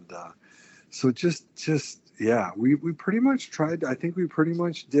Rebels. And so just we pretty much tried. I think we pretty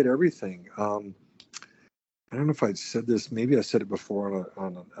much did everything. I don't know if I said this. Maybe I said it before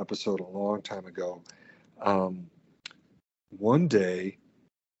on an episode a long time ago. One day,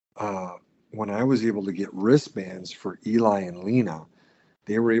 when I was able to get wristbands for Eli and Lena,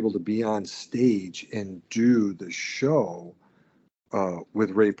 they were able to be on stage and do the show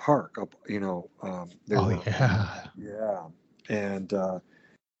with Ray Park up, Yeah. Yeah. And,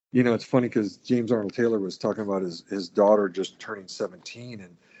 it's funny because James Arnold Taylor was talking about his daughter just turning 17.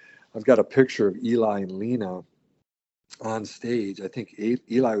 And I've got a picture of Eli and Lena on stage. I think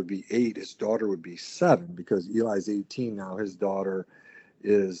Eli would be 8. His daughter would be 7 because Eli's 18 now. His daughter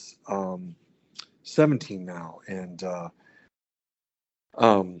is 17 now. And,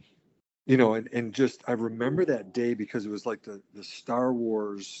 and just, I remember that day because it was like the Star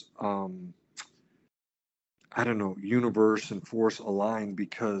Wars, universe and force aligned,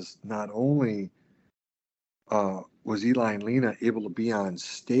 because not only was Eli and Lena able to be on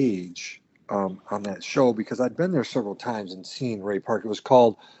stage on that show, because I'd been there several times and seen Ray Park. It was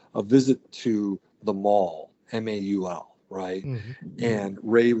called A Visit to the Mall, MAUL, right? Mm-hmm. And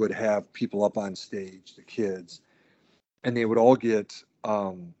Ray would have people up on stage, the kids, and they would all get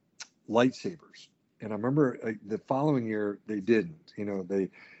lightsabers. And I remember the following year they didn't. They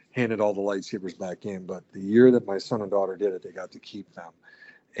handed all the lightsabers back in, but the year that my son and daughter did it, they got to keep them.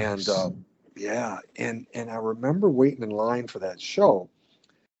 And and I remember waiting in line for that show,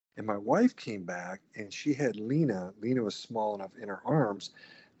 and my wife came back and she had Lena. Lena was small enough in her arms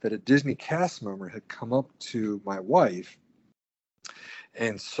that a Disney cast member had come up to my wife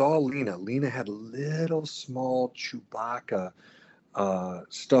and saw Lena. Lena had a little small Chewbacca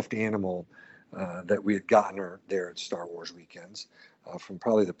stuffed animal that we had gotten her there at Star Wars weekends from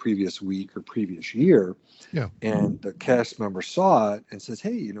probably the previous week or previous year. Yeah. And the cast member saw it and says,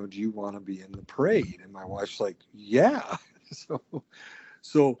 "Hey, do you want to be in the parade?" And my wife's like, "Yeah."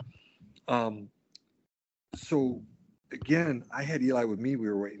 So again, I had Eli with me. We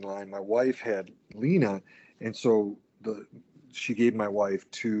were waiting in line. My wife had Lena, and so she gave my wife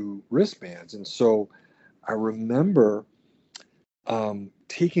 2 wristbands. And so I remember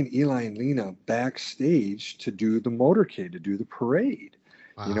taking Eli and Lena backstage to do the motorcade, to do the parade.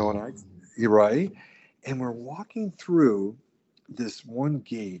 Wow. You're right. And we're walking through this one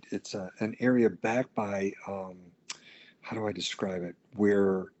gate. It's an area back by, how do I describe it?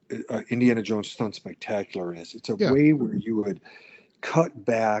 Where Indiana Jones Stunt Spectacular is. It's a way where you would cut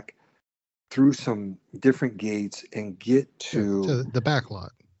back through some different gates and get to the back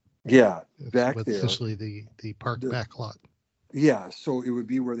lot. Yeah, back there. Essentially the park back lot. Yeah, so it would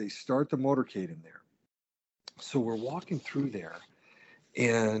be where they start the motorcade in there. So we're walking through there,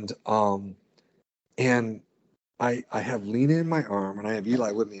 and I have Lena in my arm, and I have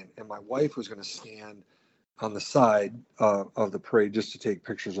Eli with me, and my wife was going to stand on the side of the parade just to take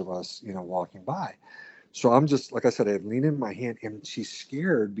pictures of us, walking by. So I'm just, like I said, I have Lena in my hand, and she's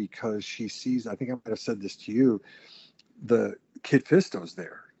scared because she sees, I think I might have said this to you, the Kit Fisto's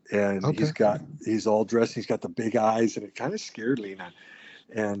there. And he's all dressed. He's got the big eyes, and it kind of scared Lena.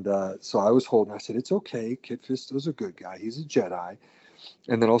 And so I was holding. I said, "It's okay. Kit Fisto's a good guy. He's a Jedi."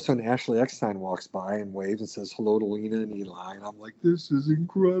 And then all of a sudden, Ashley Eckstein walks by and waves and says hello to Lena and Eli. And I'm like, "This is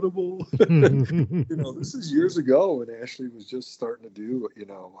incredible." This is years ago when Ashley was just starting to do,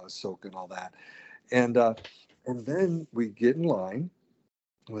 Ahsoka and all that. And then we get in line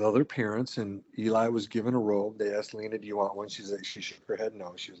with other parents, and Eli was given a robe. They asked Lena, "Do you want one?" She shook her head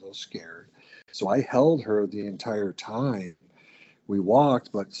no. She was a little scared. So I held her the entire time. We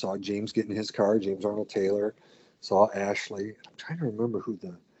walked, but saw James get in his car, James Arnold Taylor, saw Ashley. I'm trying to remember who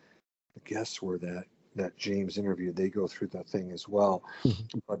the guests were that James interviewed. They go through that thing as well.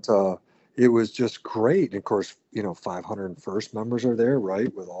 But it was just great. And of course, 501st members are there,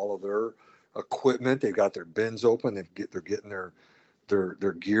 right, with all of their equipment. They've got their bins open. They're getting their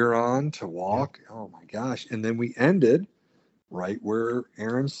gear on to walk. Yeah. Oh my gosh. And then we ended right where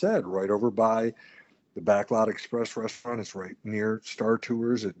Aaron said, right over by the Backlot Express restaurant is right near Star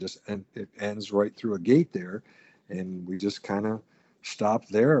Tours. It ends right through a gate there, and we just kind of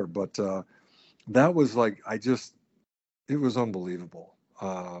stopped there. But that was like, it was unbelievable.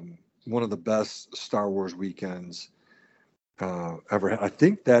 One of the best Star Wars weekends ever had. I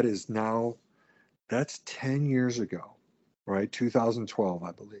think that's 10 years ago, right? 2012,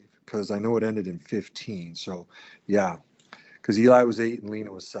 I believe, because I know it ended in 15. So yeah, because Eli was 8 and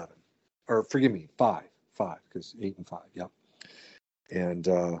Lena was 7, or forgive me, 5, because 8 and 5. Yep. And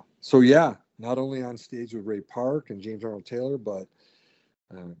so yeah, not only on stage with Ray Park and James Arnold Taylor, but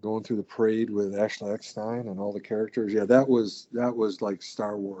going through the parade with Ashley Eckstein and all the characters. Yeah, that was like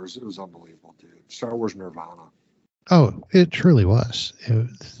Star Wars. It was unbelievable, dude. Star Wars Nirvana. Oh, it truly was. It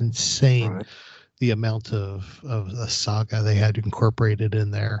was insane. Right. The amount of the saga they had incorporated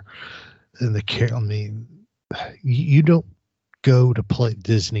in there. And you don't go to play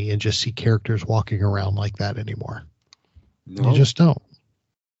Disney and just see characters walking around like that anymore. No. You just don't.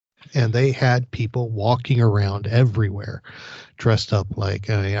 And they had people walking around everywhere, dressed up like,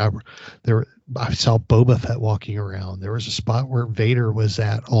 I saw Boba Fett walking around. There was a spot where Vader was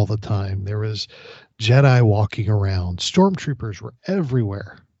at all the time. There was Jedi walking around. Stormtroopers were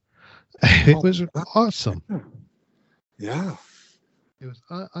everywhere. It was awesome. Yeah. It was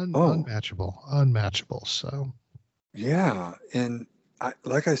unmatchable. So, yeah. And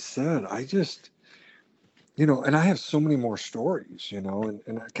like I said, I just, and I have so many more stories, and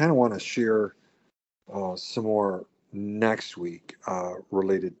I kind of want to share some more next week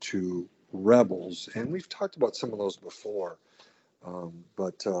related to Rebels. And we've talked about some of those before,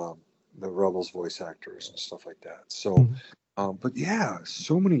 but the Rebels voice actors and stuff like that. So, but yeah,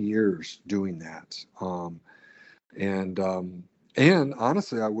 so many years doing that. And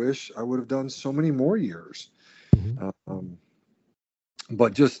honestly, I wish I would have done so many more years.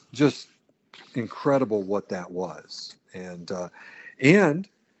 But just incredible what that was. And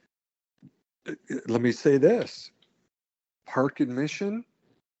let me say this, park admission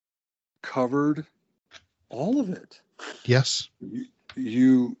covered all of it. Yes.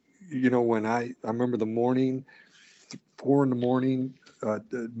 When I remember the morning, 4 a.m,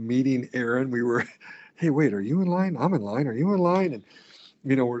 meeting Aaron, we were, hey, wait, are you in line? I'm in line. Are you in line? And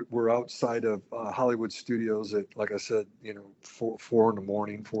we're outside of Hollywood Studios at, like I said, 4 a.m,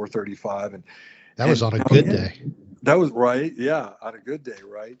 4:35, and that was on a good day. That was right, yeah, on a good day,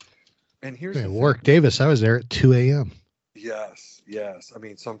 right? And here's Warwick Davis. I was there at 2 a.m. Yes. I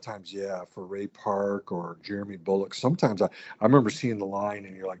mean, sometimes, yeah, for Ray Park or Jeremy Bulloch. Sometimes I remember seeing the line,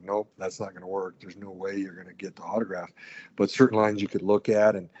 and you're like, nope, that's not going to work. There's no way you're going to get the autograph. But certain lines you could look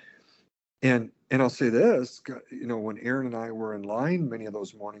at, and I'll say this, when Aaron and I were in line many of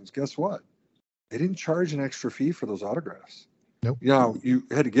those mornings, guess what? They didn't charge an extra fee for those autographs. Nope. You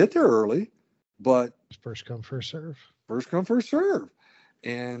had to get there early, but first come, first serve. First come, first serve.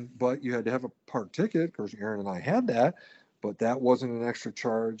 But you had to have a park ticket. Of course, Aaron and I had that, but that wasn't an extra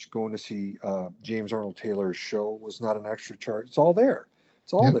charge. Going to see James Arnold Taylor's show was not an extra charge. It's all there.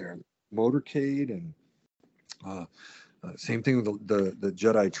 It's all there. Motorcade and same thing with the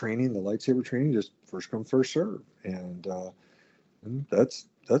Jedi training, the lightsaber training, just first come, first serve. And that's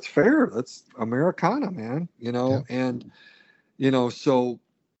fair. That's Americana, man, and, so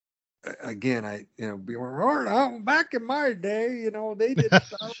again, back in my day, they did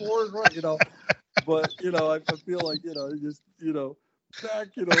Star Wars, right, but, I feel like, just, back,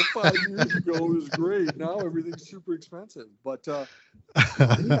 5 years ago, it was great. Now everything's super expensive, but,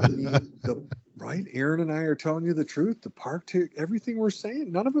 right. Aaron and I are telling you the truth. The park ticket, everything we're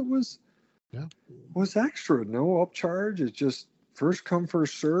saying, none of it was extra. No upcharge. It's just first come,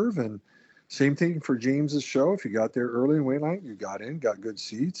 first serve. And same thing for James's show. If you got there early in wait line, you got in, got good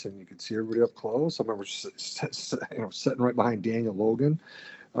seats, and you could see everybody up close. I remember, sitting right behind Daniel Logan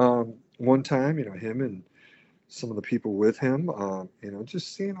one time. Him and some of the people with him.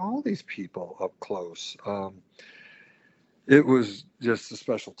 Just seeing all these people up close. It was just a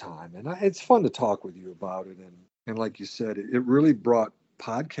special time, and it's fun to talk with you about it. And like you said, it really brought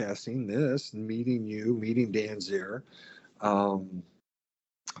podcasting, meeting you, meeting Dan Zier,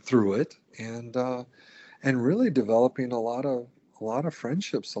 through it, and really developing a lot of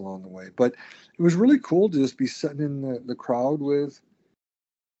friendships along the way. But it was really cool to just be sitting in the crowd with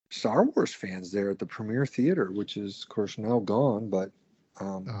Star Wars fans there at the Premier Theater, which is, of course, now gone. But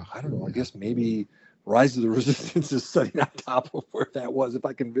I don't know. I guess maybe Rise of the Resistance is sitting on top of where that was, if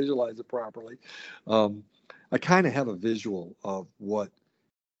I can visualize it properly. I kind of have a visual of what,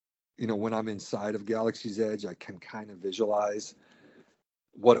 when I'm inside of Galaxy's Edge, I can kind of visualize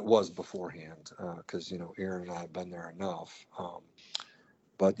what it was beforehand, because, Aaron and I have been there enough.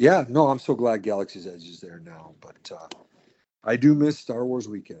 But yeah, no, I'm so glad Galaxy's Edge is there now. But I do miss Star Wars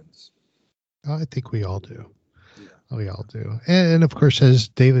weekends. I think we all do. Yeah. We all do. And of course, as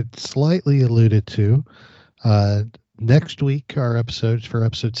David slightly alluded to, next week, our episodes for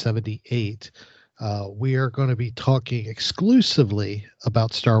episode 78, we are going to be talking exclusively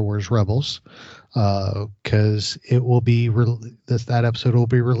about Star Wars Rebels, because it will be that episode will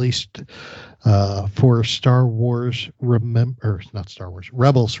be released for Star Wars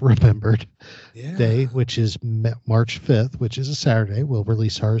Rebels Remembered Day, which is March 5th, which is a Saturday. We'll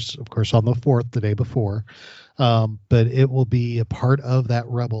release ours, of course, on the 4th, the day before. But it will be a part of that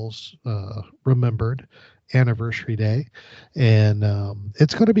Rebels Remembered anniversary day, and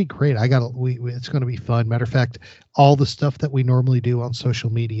it's going to be great. It's going to be fun. Matter of fact, all the stuff that we normally do on social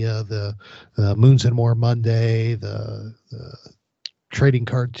media, the Moons and More Monday, the Trading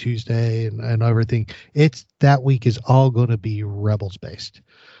Card Tuesday, and everything, that week is all going to be Rebels based.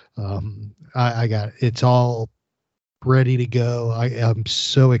 I got it's all ready to go. I'm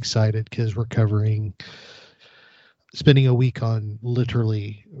so excited because we're spending a week on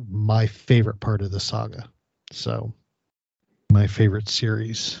literally my favorite part of the saga. So my favorite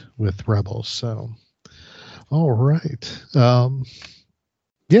series with Rebels. So, all right.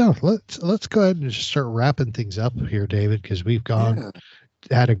 Yeah, let's go ahead and just start wrapping things up here, David, because we've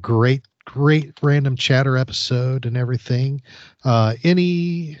had a great random chatter episode and everything.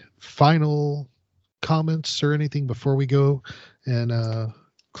 Any final comments or anything before we go and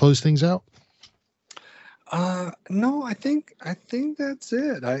close things out? No, I think that's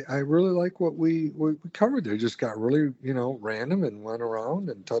it. I really like what we covered there. Just got really, random and went around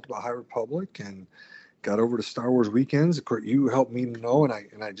and talked about High Republic and got over to Star Wars weekends. Of course, you helped me know,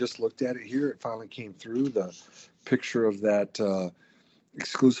 and I just looked at it here. It finally came through, the picture of that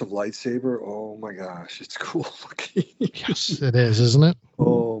exclusive lightsaber. Oh my gosh, it's cool looking. Yes, it is, isn't it?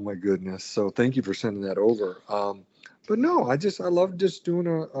 Oh my goodness. So thank you for sending that over. But no, I love just doing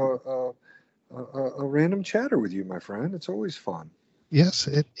a random chatter with you, my friend. It's always fun. Yes,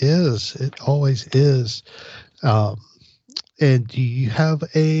 it is. It always is. And do you have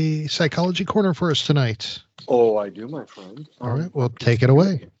a psychology corner for us tonight? Oh, I do, my friend. All right, well, take it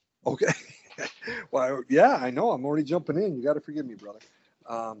away. Okay. Well, yeah, I know. I'm already jumping in. You got to forgive me, brother.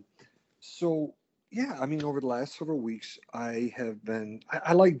 So, yeah, I mean, over the last several weeks, I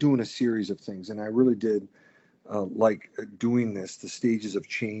like doing a series of things, and I really did like doing the stages of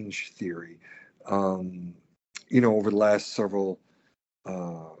change theory. Over the last several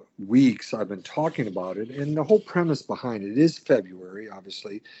weeks, I've been talking about it, and the whole premise behind it is February,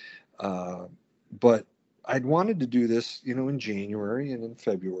 obviously, but I'd wanted to do this, in January and in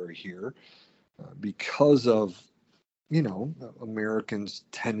February here, because of, Americans'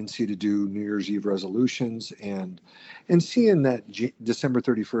 tendency to do New Year's Eve resolutions, and seeing that December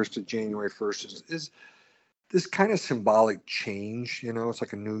 31st to January 1st is this kind of symbolic change. It's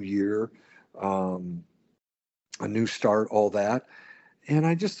like a new year, a new start, all that. And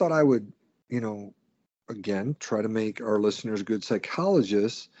I just thought I would, again, try to make our listeners good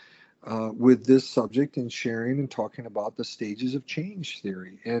psychologists with this subject and sharing and talking about the stages of change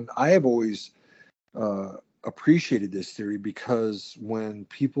theory. And I have always appreciated this theory because when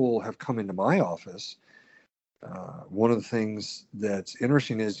people have come into my office, one of the things that's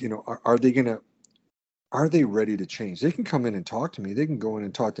interesting is, are they ready to change? They can come in and talk to me. They can go in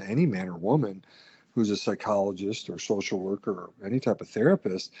and talk to any man or woman who's a psychologist or social worker or any type of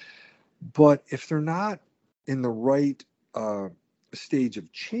therapist. But if they're not in the right stage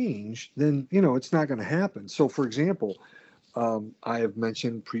of change, then, it's not going to happen. So, for example, I have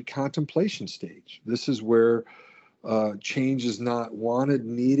mentioned pre-contemplation stage. This is where change is not wanted,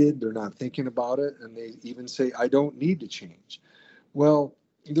 needed. They're not thinking about it. And they even say, I don't need to change. Well,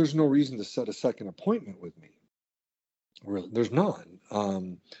 there's no reason to set a second appointment with me. Really, there's none.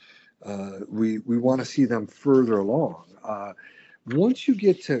 We want to see them further along. Once you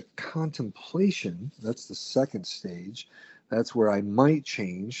get to contemplation, that's the second stage. That's where I might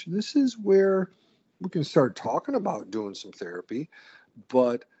change. This is where we can start talking about doing some therapy,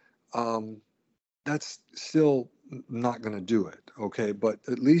 but that's still not going to do it. Okay. But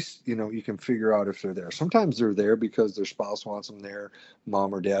at least, you can figure out if they're there. Sometimes they're there because their spouse wants them there.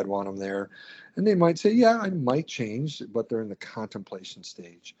 Mom or dad want them there. And they might say, yeah, I might change, but they're in the contemplation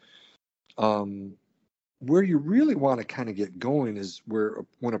stage. Where you really want to kind of get going is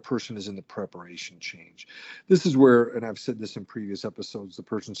when a person is in the preparation change. This is where, and I've said this in previous episodes, the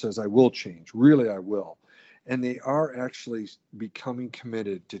person says, I will change. Really, I will. And they are actually becoming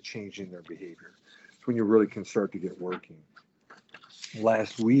committed to changing their behavior. It's when you really can start to get working.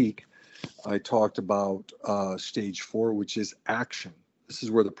 Last week, I talked about stage 4, which is action. This is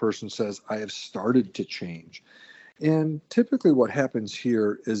where the person says, I have started to change. And typically what happens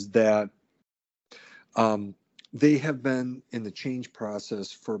here is that they have been in the change process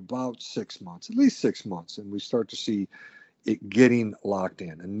for about 6 months, at least 6 months, and we start to see it getting locked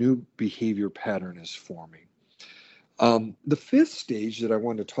in. A new behavior pattern is forming. The fifth stage that I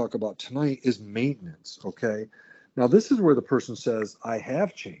wanted to talk about tonight is maintenance, okay? Now, this is where the person says, I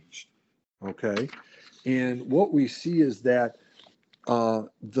have changed, okay? And what we see is that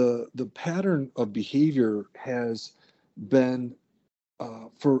the pattern of behavior has been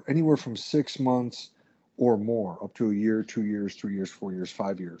for anywhere from 6 months or more, up to a year, 2 years, 3 years, 4 years,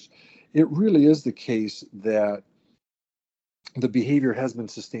 5 years. It really is the case that the behavior has been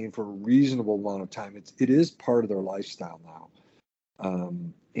sustained for a reasonable amount of time. It is part of their lifestyle now.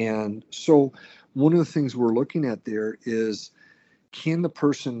 And so one of the things we're looking at there is, can the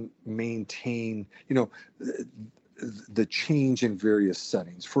person maintain, the change in various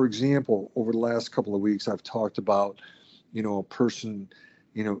settings? For example, over the last couple of weeks, I've talked about, a person,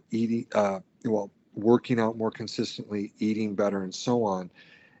 eating, working out more consistently, eating better, and so on.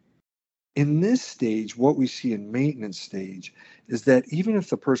 In this stage, what we see in maintenance stage is that even if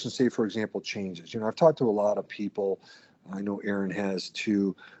the person, say, for example, changes, I've talked to a lot of people, I know Aaron has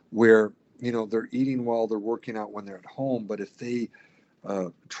too, where, they're eating while they're working out when they're at home, but if they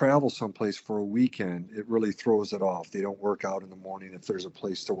travel someplace for a weekend, it really throws it off. They don't work out in the morning. If there's a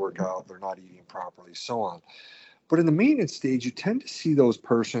place to work out, they're not eating properly, so on. But in the maintenance stage, you tend to see those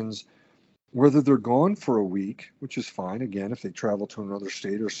persons, whether they're gone for a week, which is fine. Again, if they travel to another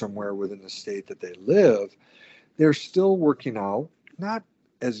state or somewhere within the state that they live, they're still working out, not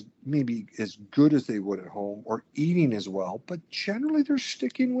as maybe as good as they would at home or eating as well, but generally they're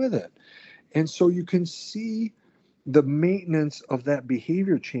sticking with it. And so you can see the maintenance of that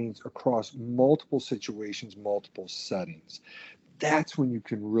behavior change across multiple situations, multiple settings. That's when you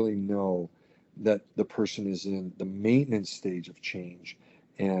can really know that the person is in the maintenance stage of change.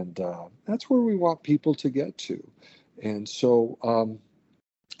 And that's where we want people to get to. And so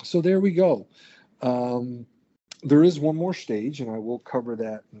there we go. There is one more stage, and I will cover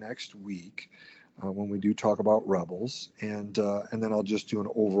that next week when we do talk about rebels. And then I'll just do an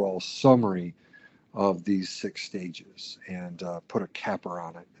overall summary of these 6 stages and put a capper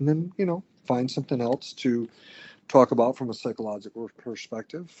on it. And then, find something else to talk about from a psychological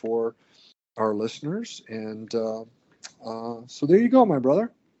perspective for our listeners. And so there you go, my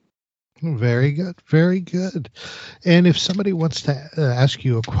brother. Very good. Very good. And if somebody wants to ask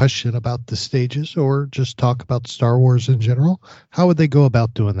you a question about the stages or just talk about Star Wars in general, how would they go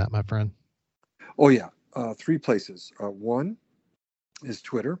about doing that, my friend? Oh, yeah. 3 places. One is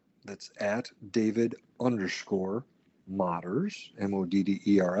Twitter. That's at David_Modders, Modders.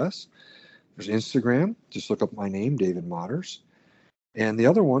 There's Instagram. Just look up my name, David Modders. And the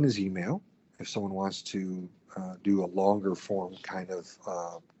other one is email. If someone wants to do a longer form kind of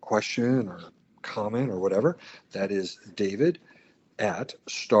question or comment or whatever, that is David at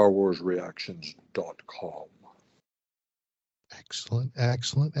StarWarsReactions.com. Excellent,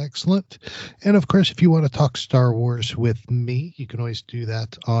 excellent, excellent. And of course, if you want to talk Star Wars with me, you can always do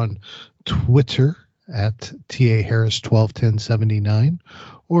that on Twitter at TAHarris121079,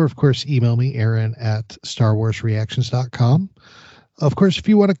 or of course, email me, Aaron at StarWarsReactions.com. Of course, if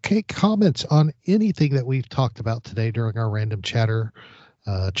you want to take comments on anything that we've talked about today during our random chatter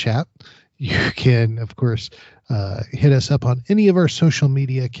chat, you can, of course, hit us up on any of our social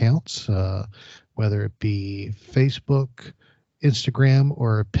media accounts, whether it be Facebook, Instagram,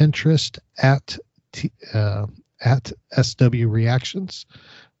 or Pinterest at SW Reactions,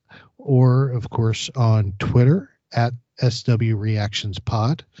 or of course on Twitter at SW Reactions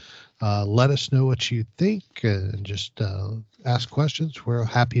Pod. Let us know what you think and just ask questions. We're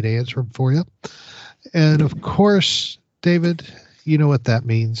happy to answer them for you. And of course, David, you know what that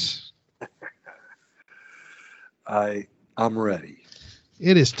means. I'm ready.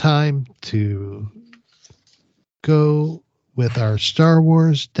 It is time to go with our Star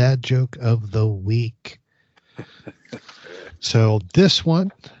Wars dad joke of the week. So this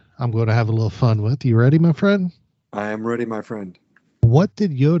one, I'm going to have a little fun with. You ready, my friend? I am ready, my friend. What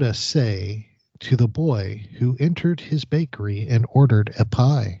did Yoda say to the boy who entered his bakery and ordered a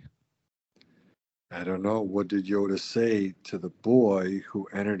pie? I don't know. What did Yoda say to the boy who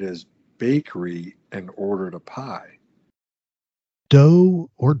entered his bakery and ordered a pie? Dough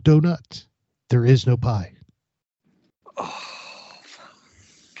or donut? There is no pie.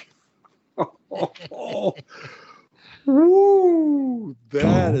 Oh. Woo,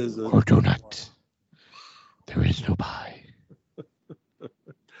 that is a or donut. There is no pie.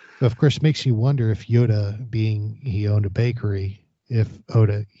 Of course, it makes you wonder if Yoda, being he owned a bakery if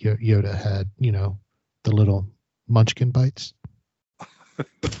Yoda had, the little munchkin bites.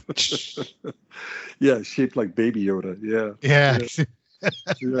 Yeah, shaped like Baby Yoda. Yeah. Yeah.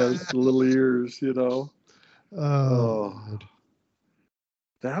 Yes, little ears, Oh.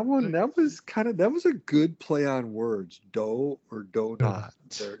 That was a good play on words. Do or do not.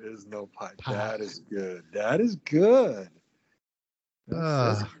 There is no pie. That is good.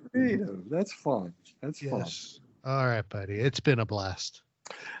 That's creative. That's fun. That's fun. All right, buddy. It's been a blast.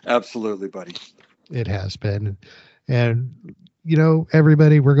 Absolutely, buddy. It has been. And,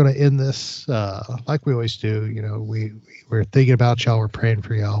 everybody, we're going to end this like we always do. We're thinking about y'all. We're praying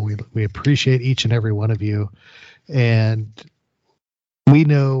for y'all. We appreciate each and every one of you. And we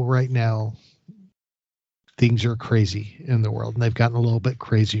know right now things are crazy in the world, and they've gotten a little bit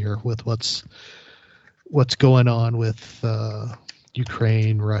crazier with what's going on with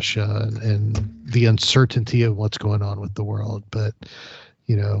Ukraine, Russia, and the uncertainty of what's going on with the world. But,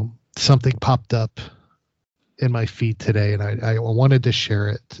 something popped up in my feed today, and I wanted to share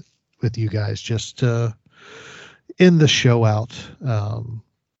it with you guys just to end the show out,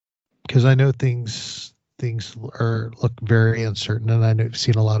 because I know things look very uncertain, and I know I've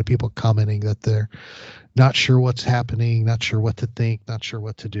seen a lot of people commenting that they're not sure what's happening, not sure what to think, not sure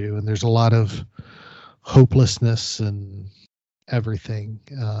what to do, and there's a lot of hopelessness and everything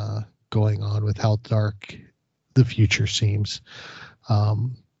going on with how dark the future seems.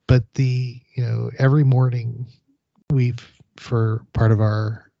 But every morning for part of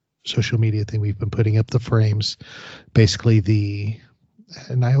our social media thing, we've been putting up the frames, basically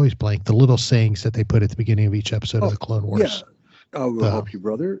and I always blank, the little sayings that they put at the beginning of each episode of the Clone Wars. Yeah. I will help you,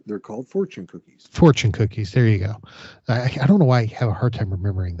 brother. They're called fortune cookies. Fortune cookies. There you go. I don't know why I have a hard time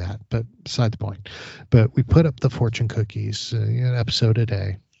remembering that, but beside the point. But we put up the fortune cookies, an episode a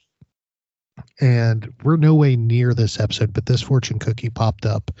day. And we're no way near this episode, but this fortune cookie popped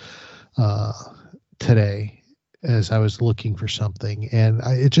up today as I was looking for something. And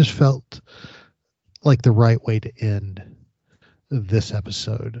it just felt like the right way to end this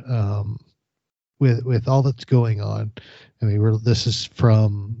episode. With all that's going on. I mean, this is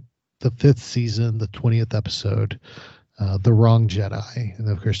from the 5th season, the 20th episode, The Wrong Jedi. And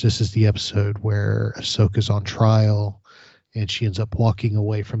of course, this is the episode where Ahsoka's on trial and she ends up walking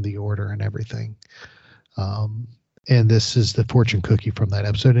away from the Order and everything. And this is the fortune cookie from that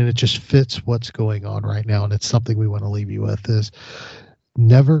episode. And it just fits what's going on right now. And it's something we want to leave you with is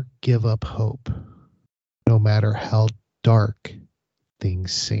never give up hope, no matter how dark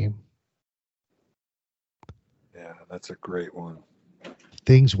things seem. That's a great one.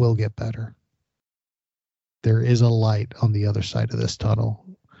 Things will get better. There is a light on the other side of this tunnel.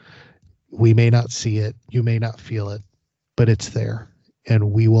 We may not see it. You may not feel it, but it's there.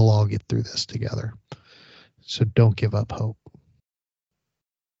 And we will all get through this together. So don't give up hope.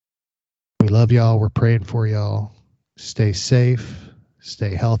 We love y'all. We're praying for y'all. Stay safe.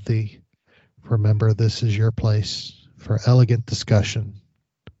 Stay healthy. Remember, this is your place for elegant discussion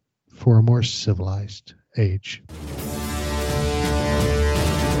for a more civilized age.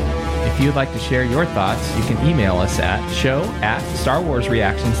 If you'd like to share your thoughts, you can email us at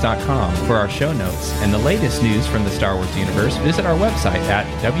show@starwarsreactions.com for our show notes and the latest news from the Star Wars universe. Visit our website at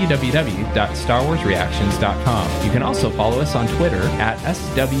www.starwarsreactions.com. You can also follow us on Twitter at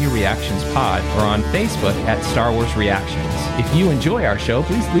SWReactionsPod or on Facebook at Star Wars Reactions. If you enjoy our show,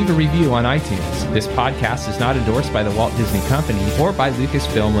 please leave a review on iTunes. This podcast is not endorsed by the Walt Disney Company or by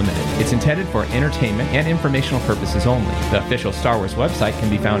Lucasfilm Limited. It's intended for entertainment and informational purposes only. The official Star Wars website can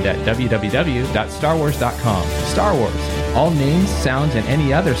be found at www.starwars.com. Star Wars. All names, sounds, and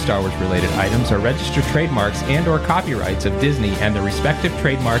any other Star Wars related items are registered trademarks and or copyrights of Disney and the respective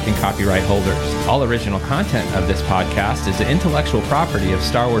trademark and copyright holders. All original content of this podcast is the intellectual property of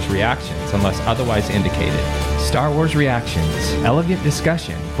Star Wars Reactions unless otherwise indicated. Star Wars Reactions. Elegant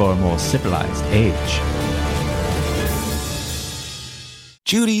discussion for a more civilized age.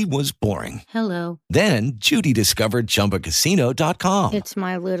 Judy was boring. Hello. Then Judy discovered ChumbaCasino.com. It's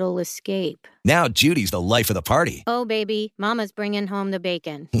my little escape. Now Judy's the life of the party. Oh, baby, mama's bringing home the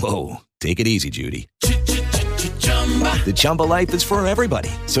bacon. Whoa, take it easy, Judy. The Chumba life is for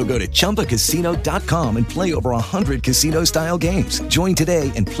everybody. So go to ChumbaCasino.com and play over 100 casino-style games. Join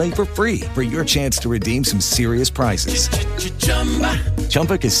today and play for free for your chance to redeem some serious prizes.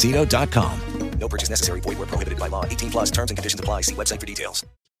 ChumbaCasino.com. No purchase necessary. Void where prohibited by law. 18+ terms and conditions apply. See website for details.